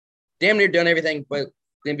Simeon. Damn near done everything but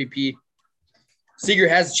the MVP. Seager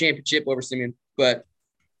has the championship over Simeon, but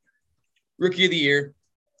Rookie of the Year.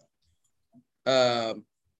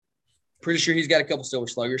 Pretty sure he's got a couple Silver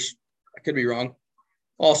Sluggers. I could be wrong.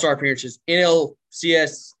 All-Star appearances.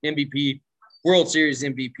 NLCS MVP. World Series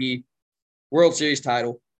MVP. World Series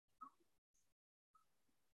title.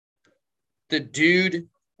 The dude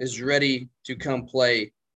is ready to come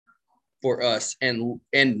play for us. And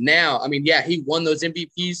now, I mean, yeah, he won those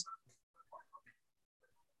MVPs,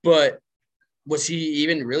 but was he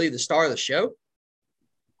even really the star of the show?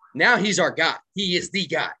 Now he's our guy. He is the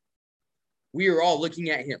guy. We are all looking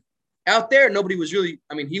at him. Out there, nobody was really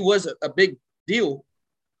 – I mean, he was a big deal,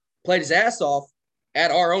 played his ass off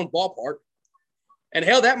at our own ballpark. And,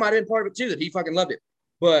 hell, that might have been part of it, too, that he fucking loved it.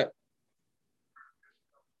 But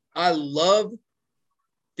I love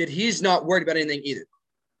that he's not worried about anything either.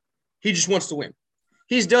 He just wants to win.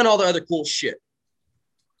 He's done all the other cool shit.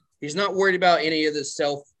 He's not worried about any of the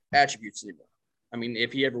self-attributes anymore. I mean,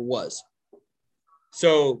 if he ever was.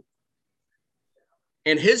 So,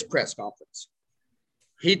 in his press conference,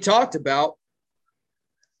 he talked about,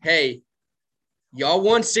 hey, y'all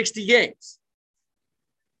won 60 games.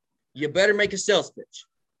 You better make a sales pitch.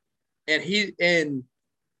 And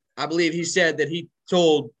I believe he said that he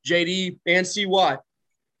told JD and CY,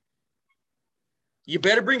 you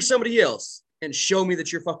better bring somebody else and show me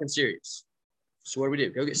that you're fucking serious. So what do we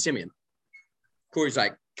do? Go get Simeon. Corey's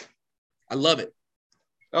like, I love it.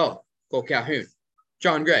 Oh, Cole Calhoun.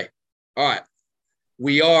 John Gray. All right.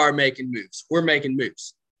 We are making moves. We're making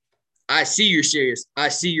moves. I see you're serious. I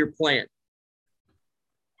see your plan.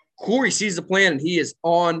 Corey sees the plan, and he is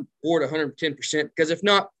on board 110%. Because if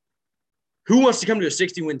not, who wants to come to a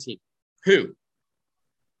 60-win team? Who?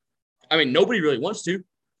 I mean, nobody really wants to.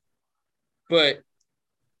 But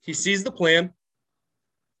he sees the plan.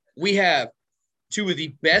 We have two of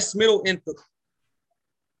the best middle infield.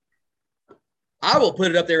 I will put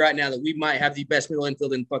it up there right now that we might have the best middle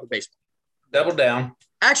infield in fucking baseball. Double down.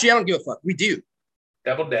 Actually, I don't give a fuck. We do.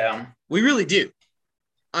 Double down. We really do.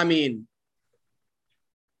 I mean,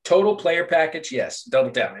 total player package, yes. Double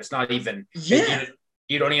down. It's not even. Yeah.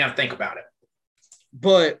 You don't even have to think about it.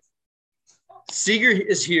 But Seager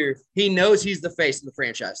is here. He knows he's the face of the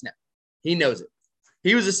franchise now. He knows it.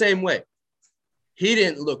 He was the same way. He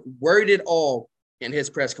didn't look worried at all in his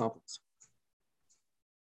press conference.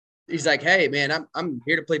 He's like, hey, man, I'm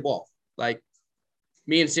here to play ball. Like,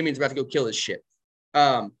 me and Simeon's about to go kill this shit.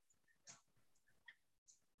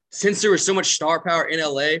 Since there was so much star power in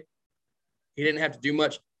LA, he didn't have to do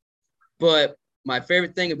much. But my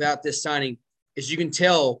favorite thing about this signing is you can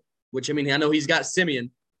tell, which, I mean, I know he's got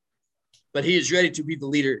Simeon, but he is ready to be the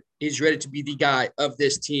leader. He's ready to be the guy of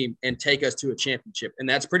this team and take us to a championship. And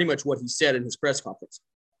that's pretty much what he said in his press conference.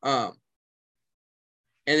 And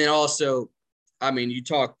then also, I mean, you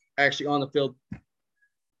talk actually on the field,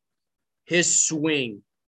 his swing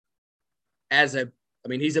he's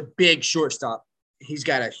a big shortstop. He's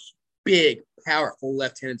got a big, powerful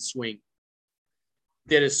left-handed swing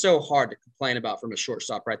that is so hard to complain about from a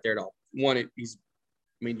shortstop right there at all.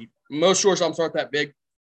 Most shortstops aren't that big,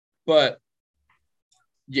 but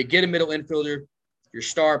you get a middle infielder, your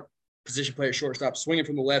star position player shortstop, swinging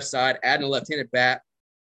from the left side, adding a left-handed bat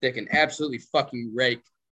that can absolutely fucking rake.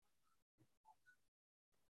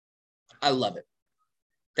 I love it.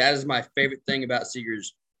 That is my favorite thing about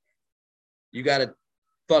Seager's. You got a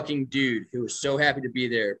fucking dude who was so happy to be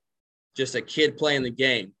there, just a kid playing the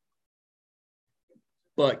game,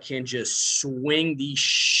 but can just swing the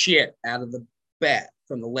shit out of the bat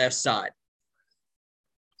from the left side.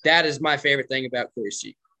 That is my favorite thing about Corey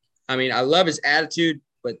Seager. I mean, I love his attitude,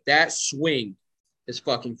 but that swing is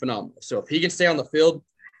fucking phenomenal. So if he can stay on the field,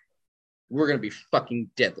 we're going to be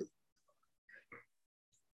fucking deadly.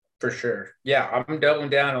 For sure. Yeah, I'm doubling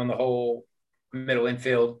down on the whole middle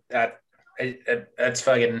infield. That's a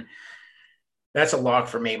lock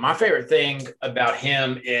for me. My favorite thing about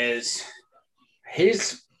him is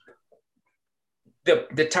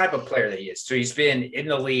the type of player that he is. So he's been in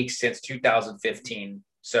the league since 2015.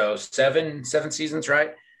 So seven seasons,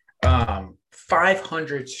 right?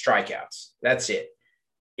 500 strikeouts. That's it.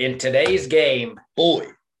 In today's game, boy,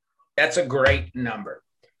 that's a great number.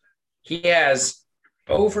 He has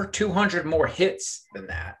over 200 more hits than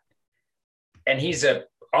that. And he's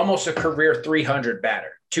almost a career 300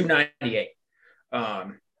 batter, 298.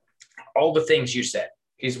 All the things you said.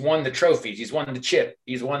 He's won the trophies. He's won the chip.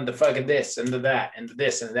 He's won the fucking this and the that and the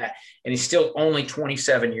this and that. And he's still only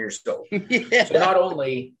 27 years old. Yeah. So not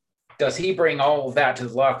only does he bring all of that to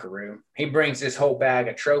the locker room? He brings this whole bag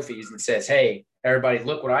of trophies and says, hey, everybody,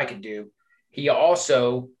 look what I can do. He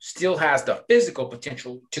also still has the physical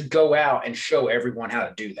potential to go out and show everyone how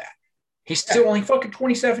to do that. He's still only fucking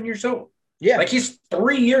 27 years old. Yeah. Like, he's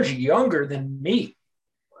 3 years younger than me.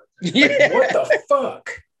 Yeah. Like, what the fuck?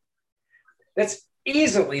 That's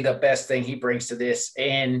easily the best thing he brings to this.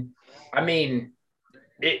 And, I mean,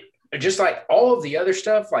 it just like all of the other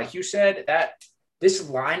stuff, like you said, that this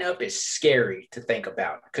lineup is scary to think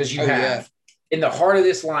about because you have in the heart of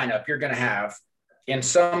this lineup, you're going to have in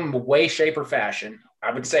some way, shape, or fashion,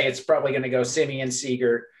 I would say it's probably going to go Simeon,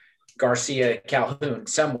 Seager, Garcia, Calhoun,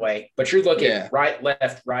 some way, but you're looking right,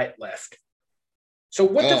 left. So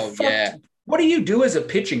what the fuck? Yeah. What do you do as a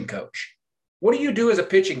pitching coach? What do you do as a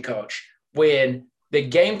pitching coach when the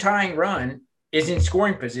game tying run is in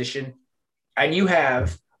scoring position and you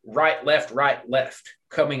have right, left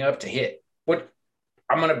coming up to hit? What?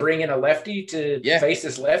 I'm going to bring in a lefty to face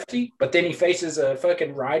this lefty, but then he faces a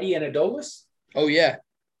fucking righty and a Adolis? Oh, yeah.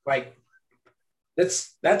 Like,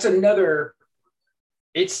 that's another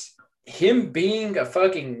 – it's him being a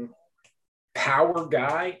fucking power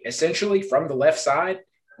guy, essentially, from the left side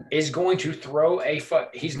is going to throw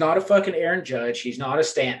he's not a fucking Aaron Judge. He's not a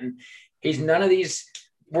Stanton. He's none of these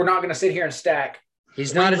 – we're not going to sit here and stack.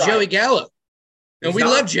 He's not a Joey Gallo. And we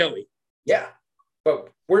love Joey. Yeah. But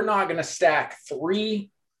we're not going to stack 3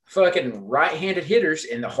 fucking right-handed hitters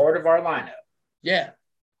in the heart of our lineup. Yeah.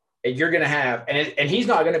 And you're going to have – and he's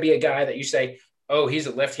not going to be a guy that you say, oh, he's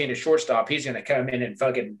a left-handed shortstop. He's going to come in and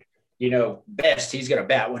fucking, he's going to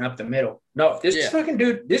bat one up the middle. No, this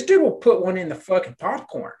dude will put one in the fucking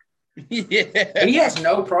popcorn. Yeah. He has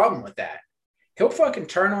no problem with that. He'll fucking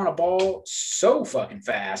turn on a ball so fucking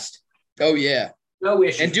fast. Oh, yeah. No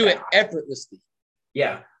issue. And do it effortlessly.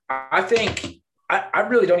 Yeah. I think – I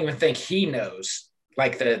really don't even think he knows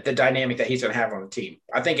like the dynamic that he's going to have on the team.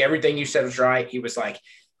 I think everything you said was right. He was like,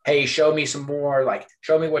 hey, show me some more, like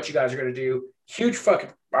show me what you guys are going to do. Huge fucking,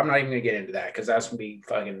 I'm not even going to get into that because that's going to be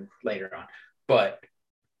fucking later on. But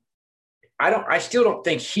I still don't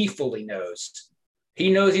think he fully knows.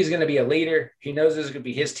 He knows he's going to be a leader. He knows this is going to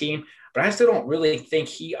be his team, but I still don't really think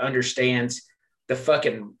he understands the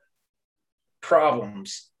fucking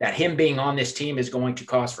problems that him being on this team is going to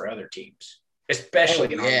cause for other teams.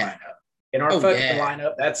 Especially in our lineup. In our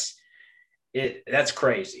lineup, that's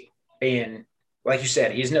crazy. And like you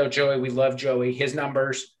said, he's no Joey. We love Joey. His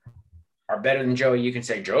numbers are better than Joey. You can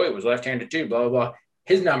say Joey was left-handed too, blah, blah, blah.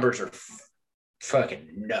 His numbers are fucking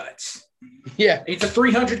nuts. Yeah. He's a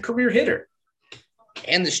 300 career hitter.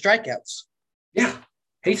 And the strikeouts. Yeah.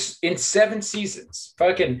 He's in 7 seasons.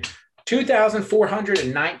 Fucking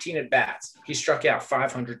 2,419 at-bats. He struck out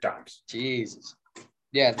 500 times. Jesus.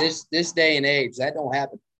 Yeah, this day and age, that don't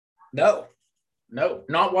happen. No,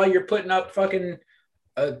 not while you're putting up fucking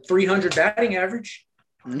a 300 batting average.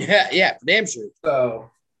 Yeah, damn sure.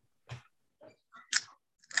 So,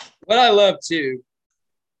 what I love too,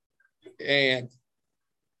 and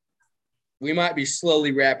we might be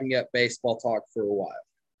slowly wrapping up baseball talk for a while.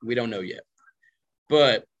 We don't know yet,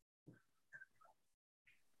 but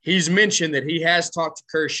he's mentioned that he has talked to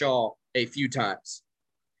Kershaw a few times.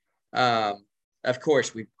 Of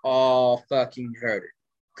course, we've all fucking heard it.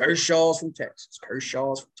 Kershaw's from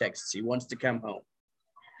Texas. He wants to come home.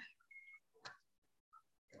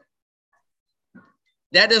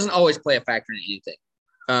 That doesn't always play a factor in anything.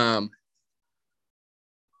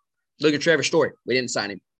 Look at Trevor Story. We didn't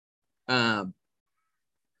sign him.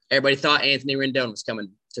 Everybody thought Anthony Rendon was coming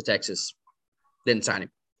to Texas. Didn't sign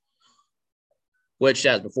him. Which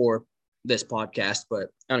that was before this podcast, but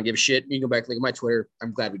I don't give a shit. You can go back and look at my Twitter.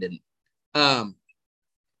 I'm glad we didn't.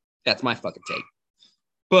 That's my fucking take.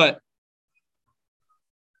 But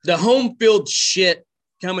the home field shit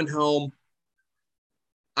coming home,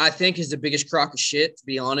 I think is the biggest crock of shit, to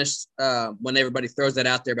be honest, when everybody throws that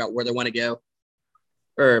out there about where they want to go.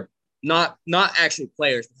 Or not actually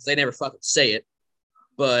players, because they never fucking say it,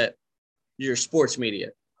 but your sports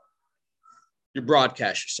media, your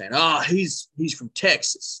broadcasters saying, he's from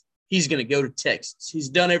Texas. He's going to go to Texas. He's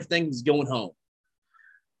done everything. He's going home.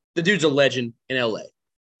 The dude's a legend in L.A.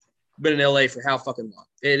 Been in L.A. for how fucking long?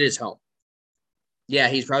 It is home. Yeah,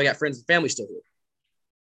 he's probably got friends and family still here.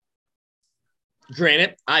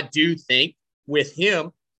 Granted, I do think with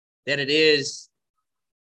him that it is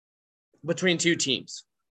between 2 teams.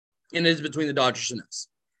 And it is between the Dodgers and us.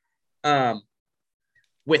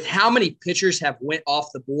 With how many pitchers have went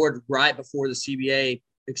off the board right before the CBA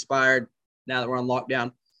expired, now that we're on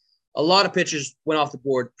lockdown, a lot of pitchers went off the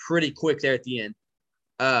board pretty quick there at the end.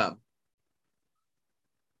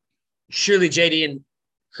 Surely JD and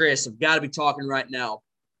Chris have got to be talking right now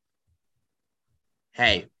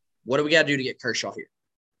hey, what do we got to do to get Kershaw here?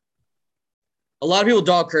 A lot of people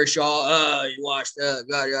dog Kershaw. You watched. Got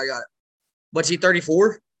it. What's he,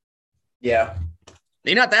 34? Yeah.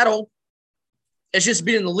 He's not that old. It's just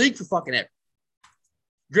been in the league for fucking ever.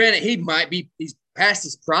 Granted, he's past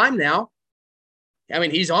his prime now. I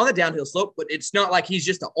mean, he's on the downhill slope, but it's not like he's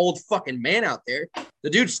just an old fucking man out there. The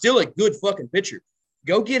dude's still a good fucking pitcher.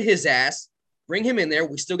 Go get his ass. Bring him in there.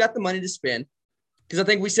 We still got the money to spend. Because I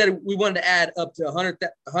think we said we wanted to add up to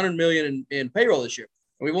 100 million in payroll this year.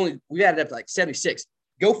 And we added up to like 76.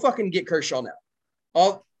 Go fucking get Kershaw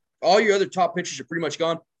now. All your other top pitchers are pretty much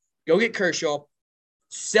gone. Go get Kershaw.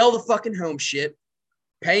 Sell the fucking home shit.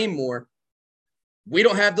 Pay him more. We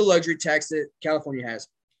don't have the luxury tax that California has.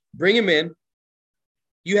 Bring him in.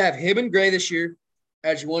 You have him and Gray this year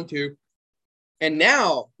as you want to. And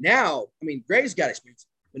now, I mean, Gray's got experience.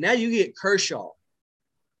 But now you get Kershaw,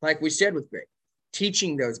 like we said with Gray,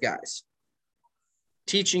 teaching those guys.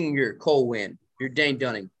 Teaching your Cole Winn, your Dane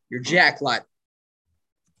Dunning, your Jack Light.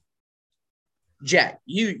 Jack,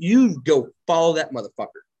 you go follow that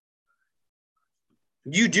motherfucker.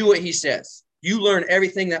 You do what he says. You learn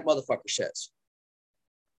everything that motherfucker says.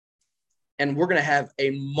 And we're going to have a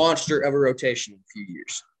monster of a rotation in a few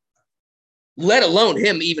years. Let alone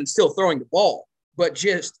him even still throwing the ball. But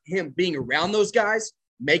just him being around those guys,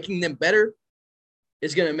 making them better,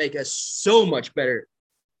 is going to make us so much better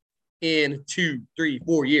in 2, 3,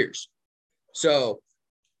 4 years. So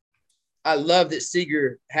I love that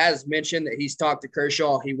Seager has mentioned that he's talked to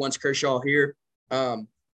Kershaw. He wants Kershaw here. But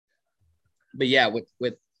yeah, with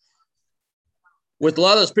a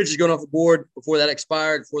lot of those pitchers going off the board before that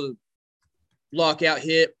expired, before the lockout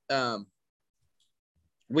hit,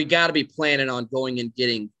 we got to be planning on going and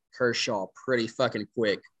getting Kershaw pretty fucking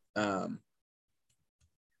quick.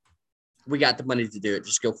 We got the money to do it.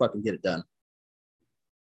 Just go fucking get it done.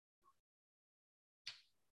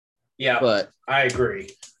 Yeah, but I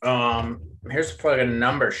agree. Here's probably a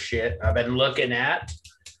number shit I've been looking at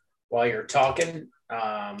while you're talking.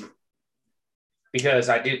 Because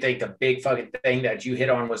I do think the big fucking thing that you hit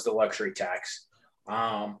on was the luxury tax.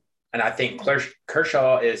 And I think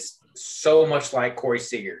Kershaw is so much like Corey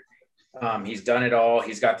Seager. He's done it all.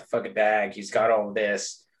 He's got the fucking bag. He's got all of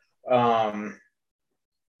this.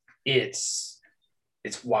 It's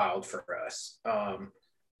wild for us.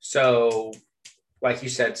 So like you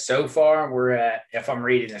said, so far we're at, if I'm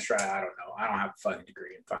reading this right, I don't know. I don't have a fucking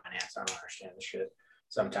degree in finance. I don't understand this shit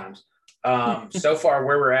sometimes. So far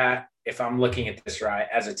where we're at, if I'm looking at this right,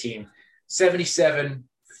 as a team,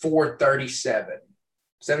 77,437.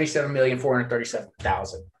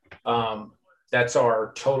 77,437,000. That's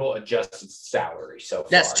our total adjusted salary so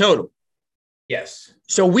far. That's total. Yes.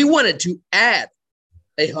 So we wanted to add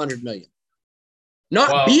 100 million.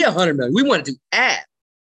 Not be 100 million. We wanted to add.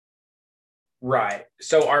 Right.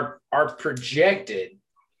 So our projected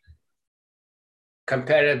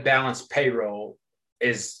competitive balance payroll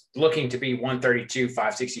is looking to be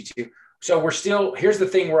 132,562. So we're still, here's the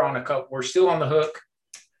thing, we're still on the hook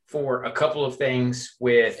for a couple of things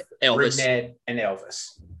with Ned and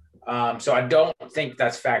Elvis. So I don't think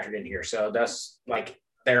that's factored in here. So that's like,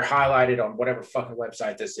 they're highlighted on whatever fucking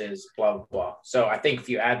website this is, blah, blah, blah. So I think if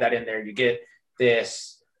you add that in there, you get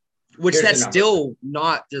this. Which that's still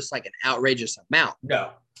not just like an outrageous amount.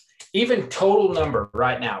 No. Even total number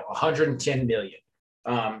right now, 110 million.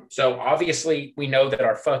 So obviously we know that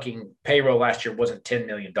our fucking payroll last year wasn't $10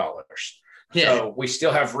 million. Yeah. So we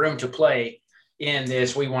still have room to play in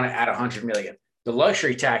this. We want to add 100 million. The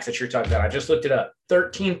luxury tax that you're talking about, I just looked it up,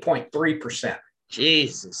 13.3%.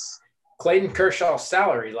 Jesus. Clayton Kershaw's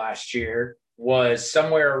salary last year was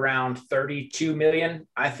somewhere around 32 million,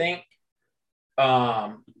 I think.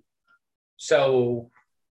 So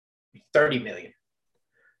 30 million.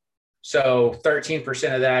 So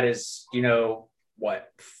 13% of that is, what,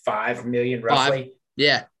 5 million roughly? 5.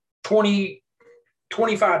 Yeah.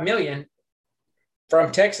 25 million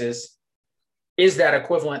from Texas is that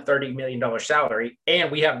equivalent $30 million salary,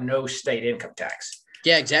 and we have no state income tax.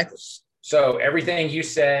 Yeah, exactly. So everything you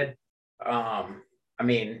said, I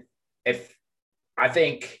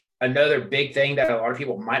think another big thing that a lot of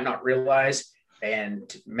people might not realize,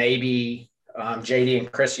 and maybe JD and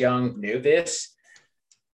Chris Young knew this,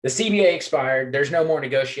 the CBA expired. There's no more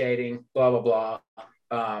negotiating, blah, blah,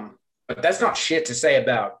 blah. But that's not shit to say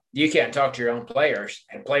about you can't talk to your own players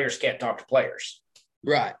and players can't talk to players.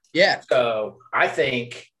 Right. Yeah. So I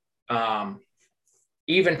think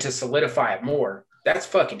even to solidify it more, that's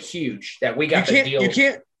fucking huge that we got the deal.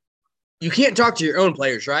 You can't talk to your own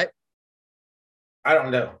players, right? I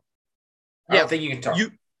don't know. I don't think you can talk.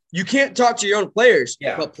 You can't talk to your own players,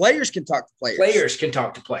 yeah. But players can talk to players. Players can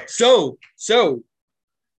talk to players. So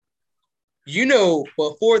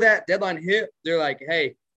before that deadline hit, they're like,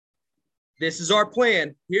 hey, this is our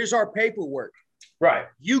plan. Here's our paperwork. Right.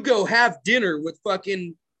 You go have dinner with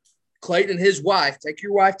fucking Clayton and his wife. Take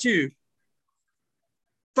your wife too.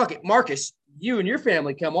 Fuck it, Marcus, you and your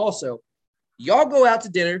family come also. Y'all go out to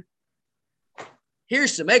dinner.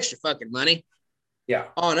 Here's some extra fucking money. Yeah.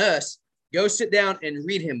 On us. Go sit down and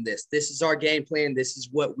read him this. This is our game plan. This is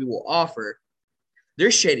what we will offer.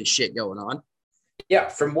 There's shady shit going on. Yeah,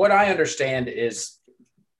 from what I understand is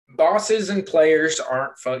bosses and players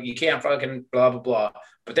aren't you can't fucking blah, blah, blah.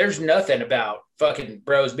 But there's nothing about fucking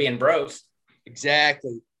bros being bros.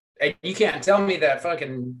 Exactly. And you can't tell me that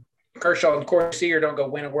fucking Kershaw and Corey Seager don't go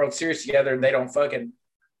win a World Series together and they don't fucking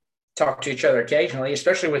talk to each other occasionally,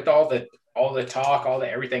 especially with all the talk, all the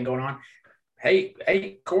everything going on.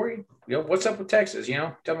 Hey, Corey, what's up with Texas?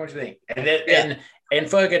 Tell me what you think. And then, and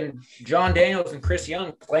fucking John Daniels and Chris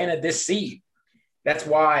Young planted this seed. That's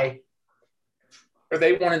why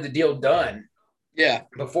they wanted the deal done. Yeah.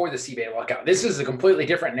 Before the CBA lockout. This is a completely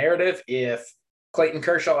different narrative. If Clayton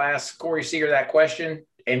Kershaw asks Corey Seager that question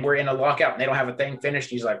and we're in a lockout and they don't have a thing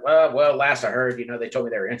finished, he's like, well, last I heard, they told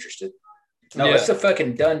me they were interested. No, It's a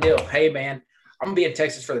fucking done deal. Hey, man, I'm going to be in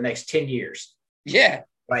Texas for the next 10 years. Yeah.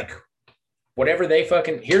 Like, whatever they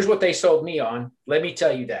here's what they sold me on. Let me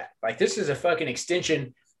tell you that. Like, this is a fucking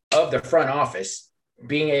extension of the front office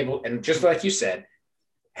being able, and just like you said,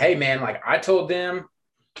 hey, man, like I told them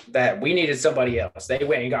that we needed somebody else. They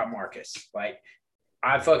went and got Marcus. Like,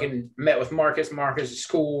 I fucking met with Marcus. Marcus is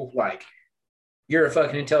cool. Like, you're a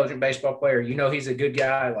fucking intelligent baseball player. He's a good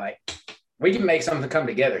guy. Like, we can make something come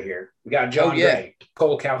together here. We got John Gray,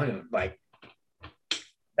 Cole Calhoun. Like,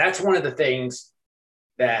 that's one of the things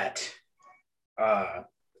that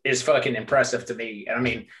is fucking impressive to me. And I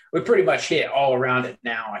mean, we pretty much hit all around it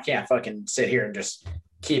now. I can't fucking sit here and just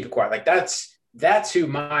keep it quiet. Like, that's who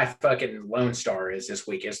my fucking lone star is this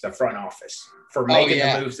week, is the front office for making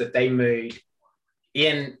the moves that they made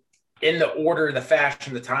in the order, the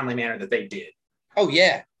fashion, the timely manner that they did. Oh,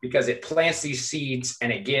 yeah. Because it plants these seeds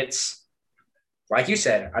and it gets, like you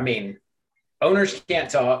said, I mean, owners can't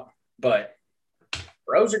talk, but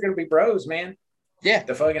bros are going to be bros, man. Yeah.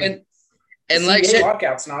 The fucking and like CBA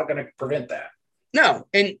lockout's not going to prevent that. No.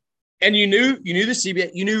 And you knew the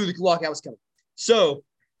CBA, you knew the lockout was coming. So,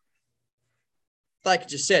 like I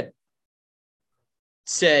just said,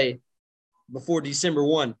 say before December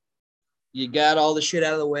 1, you got all the shit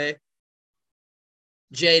out of the way.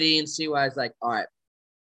 JD and CY is like, all right,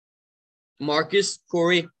 Marcus,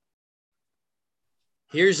 Corey,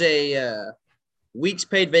 here's a week's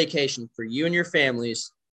paid vacation for you and your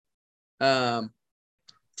families to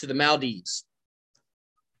the Maldives.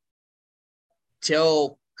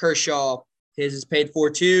 Tell Kershaw his is paid for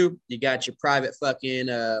too. You got your private fucking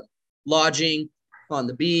lodging on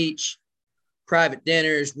the beach, private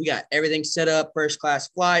dinners. We got everything set up, first class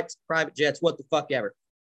flights, private jets, what the fuck ever.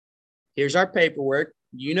 Here's our paperwork.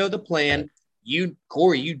 You know the plan.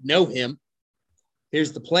 Corey, you know him.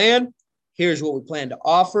 Here's the plan. Here's what we plan to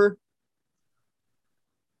offer.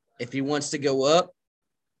 If he wants to go up,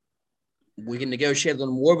 we can negotiate a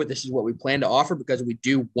little more, but this is what we plan to offer because we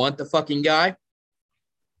do want the fucking guy.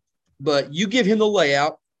 But you give him the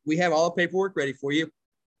layout. We have all the paperwork ready for you.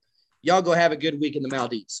 Y'all go have a good week in the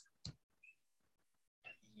Maldives.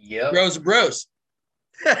 Yep. Bros are bros.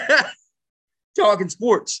 Talking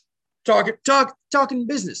sports. Talking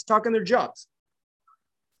business. Talking their jobs.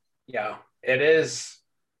 Yeah, it is.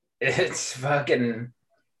 It's fucking.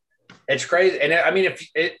 It's crazy, and I mean,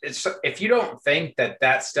 if you don't think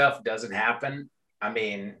that stuff doesn't happen, I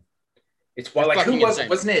mean, it's like who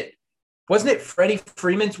wasn't it Freddie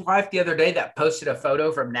Freeman's wife the other day that posted a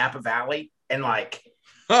photo from Napa Valley and like.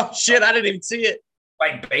 Oh, shit, I didn't even see it.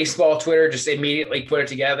 Like baseball Twitter just immediately put it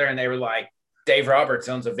together, and they were like, Dave Roberts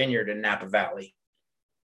owns a vineyard in Napa Valley.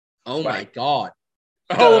 Oh, my God.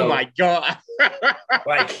 Oh, my God.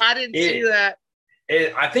 Like I didn't see that.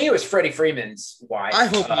 I think it was Freddie Freeman's wife. I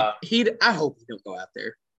hope he don't go out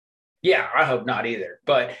there. Yeah, I hope not either.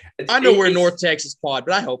 But I know we're North Texas pod,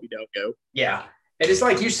 but I hope he don't go. Yeah. And it's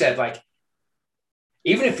like you said, like,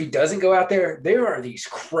 even if he doesn't go out there, there are these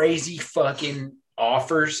crazy fucking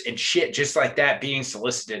offers and shit just like that being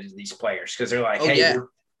solicited to these players because they're like,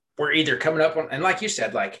 we're either coming up on, and like you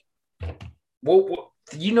said, like, well,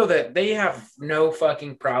 that they have no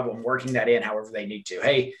fucking problem working that in however they need to.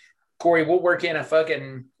 Hey, Corey, we'll work in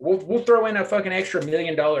we'll throw in a fucking extra $1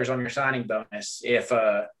 million on your signing bonus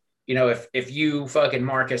if you fucking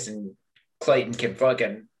Marcus and Clayton can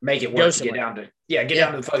fucking make it work to get down to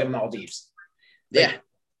the fucking Maldives. Yeah.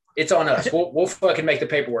 It's on us. We'll fucking make the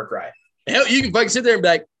paperwork right. Hell, you can fucking sit there and be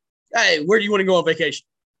like, hey, where do you want to go on vacation?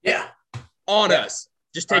 Yeah. on us.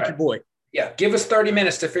 Just take your boy. Yeah, give us 30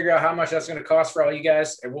 minutes to figure out how much that's going to cost for all you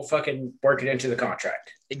guys, and we'll fucking work it into the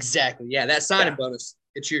contract. Exactly. Yeah, that signing bonus,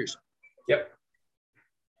 it's yours. Yep.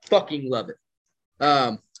 Fucking love it.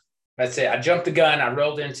 That's it. I jumped the gun. I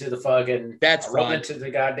rolled into the fucking – That's rolled fine. into the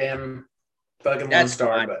goddamn fucking Lone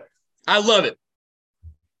Star. Fine. But I love it.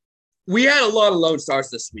 We had a lot of Lone Stars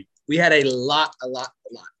this week. We had a lot.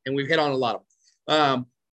 And we've hit on a lot of them.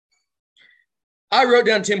 I wrote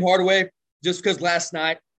down Tim Hardaway just because last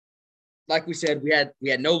night, like we said, we had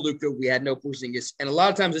no Luka, we had no Porzingis, and a lot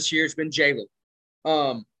of times this year it's been Jalen.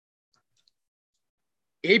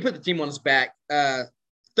 He put the team on his back.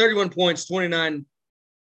 31 points, 31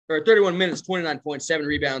 minutes, 29 points, 7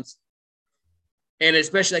 rebounds. And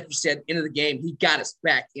especially like you said, end of the game, he got us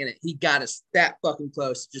back in it. He got us that fucking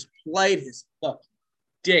close. Just played his fucking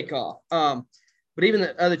dick off. But even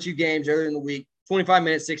the other 2 games earlier in the week, 25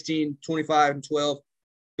 minutes, 16, 25, and 12.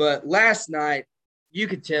 But last night, you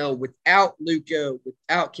could tell without Luka,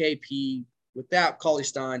 without KP, without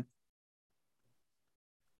Cauley-Stein,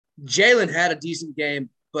 Jalen had a decent game,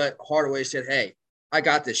 but Hardaway said, hey, I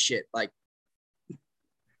got this shit. Like,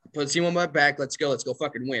 put the team on my back. Let's go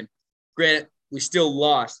fucking win. Granted, we still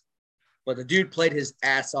lost, but the dude played his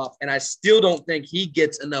ass off, and I still don't think he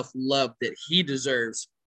gets enough love that he deserves.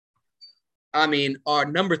 I mean, our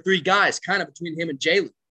number 3 guys kind of between him and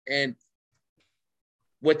Jalen. And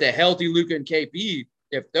with the healthy Luka and KP,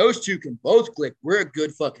 if those 2 can both click, we're a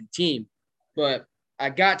good fucking team. But I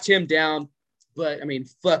got Tim down, but, I mean,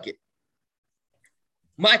 fuck it.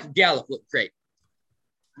 Michael Gallup looked great.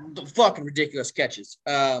 The fucking ridiculous catches.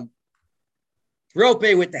 Rope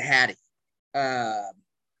with the Hattie.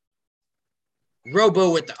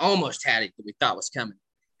 Robo with the almost Hattie that we thought was coming.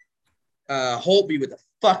 Holtby with a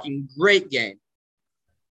fucking great game.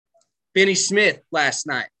 Benny Smith last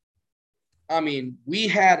night. I mean, we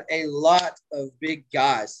had a lot of big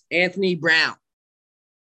guys. Anthony Brown.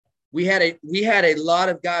 We had a lot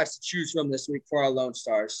of guys to choose from this week for our Lone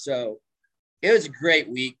Stars. So it was a great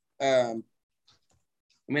week.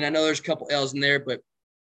 I mean, I know there's a couple L's in there, but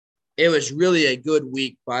it was really a good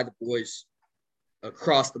week by the boys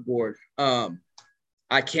across the board.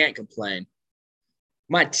 I can't complain.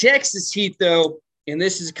 My Texas Heat, though, and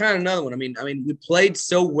this is kind of another one. I mean, we played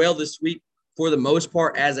so well this week for the most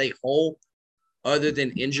part as a whole, other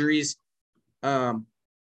than injuries.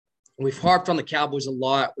 We've harped on the Cowboys a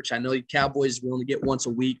lot, which I know the Cowboys will only get once a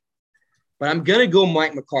week. But I'm going to go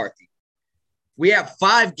Mike McCarthy. We have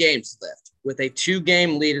 5 games left with a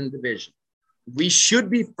 2-game lead in the division. We should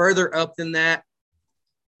be further up than that.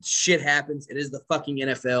 Shit happens. It is the fucking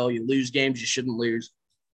NFL. You lose games you shouldn't lose.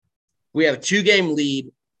 We have a 2-game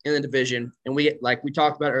lead in the division, and like we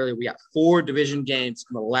talked about earlier, we got 4 division games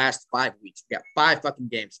in the last 5 weeks. We got 5 fucking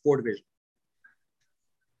games, 4 division.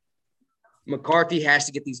 McCarthy has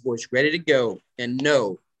to get these boys ready to go and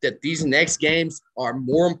know that these next games are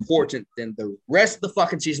more important than the rest of the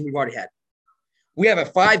fucking season we've already had. We have a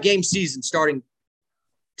 5-game season starting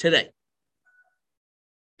today.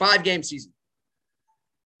 5-game season.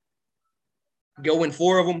 Go win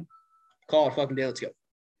 4 of them. Call it fucking day. Let's go.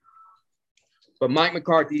 But Mike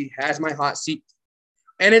McCarthy has my hot seat.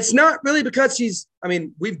 And it's not really because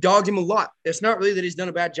we've dogged him a lot. It's not really that he's done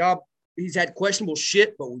a bad job. He's had questionable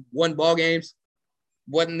shit, but we won ball games.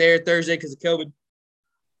 Wasn't there Thursday because of COVID.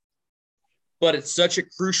 But it's such a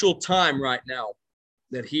crucial time right now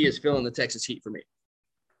that he is filling the Texas Heat for me.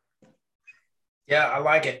 Yeah, I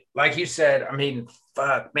like it. Like you said, I mean,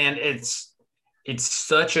 fuck, man, it's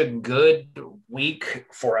such a good week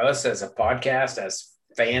for us as a podcast, as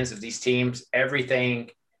fans of these teams, everything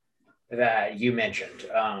that you mentioned.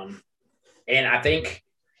 And I think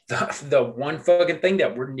the one fucking thing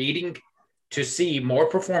that we're needing to see more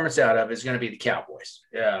performance out of is going to be the Cowboys.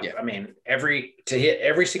 Yeah. I mean, to hit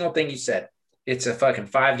every single thing you said, it's a fucking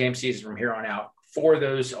 5-game season from here on out. 4 of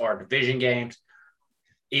those are division games.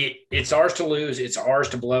 It's ours to lose. It's ours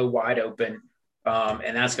to blow wide open.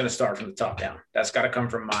 And that's going to start from the top down. That's got to come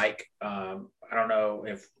from Mike. I don't know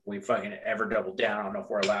if we fucking ever double down. I don't know if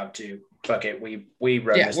we're allowed to. Fuck it. We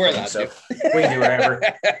run this we're thing, allowed so to. we can do whatever.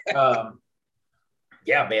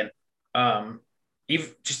 Yeah, man.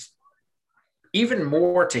 Even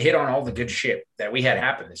more to hit on all the good shit that we had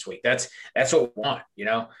happen this week. That's what we want, you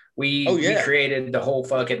know. We created the whole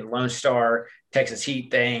fucking Lone Star Texas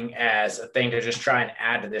Heat thing as a thing to just try and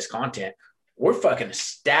add to this content. We're fucking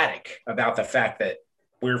ecstatic about the fact that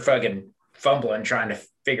we're fucking fumbling trying to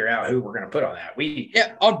figure out who we're going to put on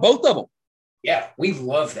that. On both of them. Yeah, we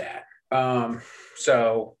love that.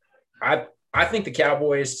 So I think the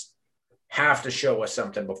Cowboys have to show us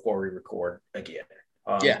something before we record again.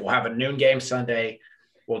 We'll have a noon game Sunday.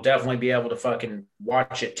 we'll definitely be able to fucking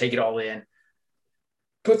watch it, take it all in,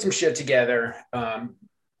 put some shit together.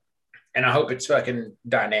 And I hope it's fucking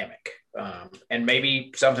dynamic. And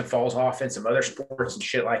maybe something falls off in some other sports and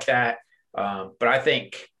shit like that. But I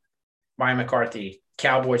think Mike McCarthy,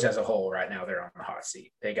 Cowboys as a whole right now, they're on the hot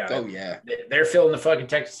seat. They got they're filling the fucking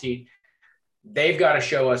Texas heat. They've got to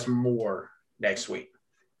show us more next week.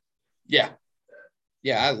 Yeah.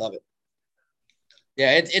 Yeah, I love it.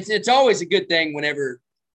 Yeah, it's always a good thing whenever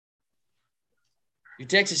your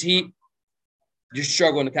Texas Heat, you're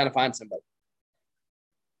struggling to kind of find somebody.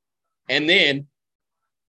 And then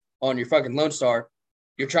on your fucking Lone Star,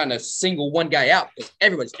 you're trying to single one guy out because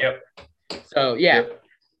everybody's So, yeah,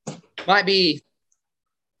 might be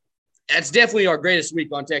 – that's definitely our greatest week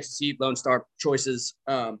on Texas Heat Lone Star choices.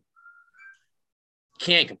 Can't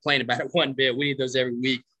complain about it one bit. We need those every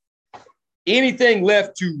week. Anything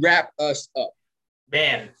left to wrap us up?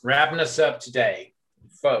 Man, wrapping us up today.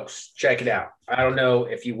 Folks, check it out. I don't know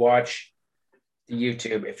if you watch the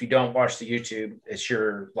YouTube. If you don't watch the YouTube, it's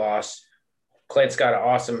your loss. Clint's got an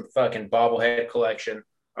awesome fucking bobblehead collection.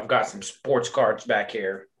 I've got some sports cards back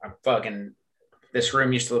here. This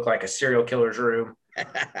room used to look like a serial killer's room.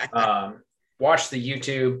 Watch the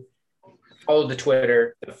YouTube. Follow the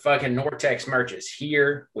Twitter. The fucking Nortex merch is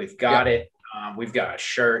here. We've got it. We've got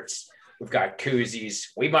shirts. We've got koozies.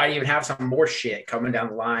 We might even have some more shit coming down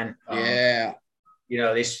the line.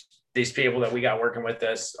 These people that we got working with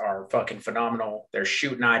us are fucking phenomenal. They're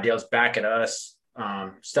shooting ideas back at us,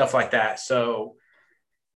 stuff like that. So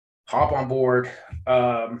hop on board.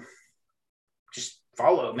 Just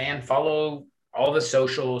follow, man. Follow all the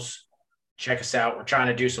socials. Check us out. We're trying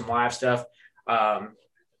to do some live stuff.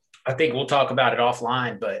 I think we'll talk about it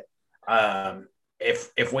offline, but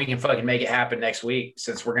if we can fucking make it happen next week,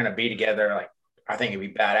 since we're gonna be together, like I think it'd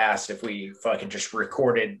be badass if we fucking just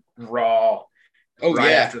recorded raw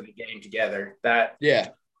after the game together. That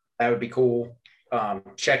would be cool.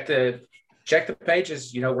 Check the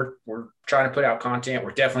pages. You know, we're trying to put out content.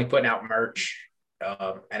 We're definitely putting out merch.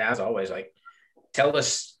 And as always, like tell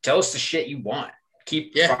us the shit you want.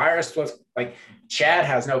 Fire us with, like, Chad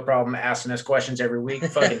has no problem asking us questions every week.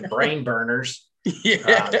 Fucking brain burners.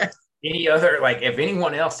 Any other, like, if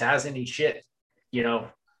anyone else has any shit, you know,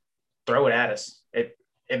 throw it at us.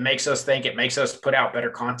 It makes us think. It makes us put out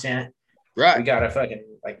better content. Right. We got a fucking,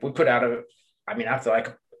 like, we put out I feel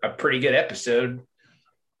like a pretty good episode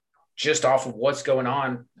just off of what's going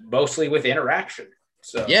on, mostly with interaction.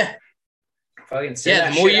 So fucking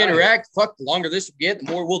the more you interact, the longer this will get, the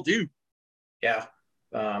more we'll do. Yeah.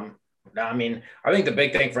 I think the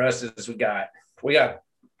big thing for us is we got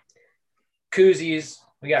koozies,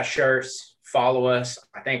 we got shirts. Follow us.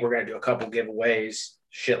 I think we're gonna do a couple giveaways,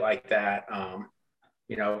 shit like that.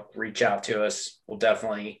 Reach out to us. We'll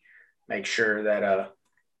definitely make sure that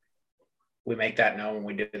we make that known when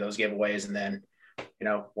we do those giveaways, and then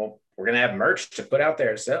we're gonna have merch to put out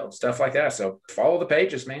there to sell, stuff like that. So follow the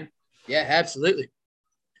pages, man. Yeah, absolutely.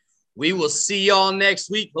 We will see y'all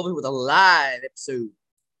next week, hopefully with a live episode.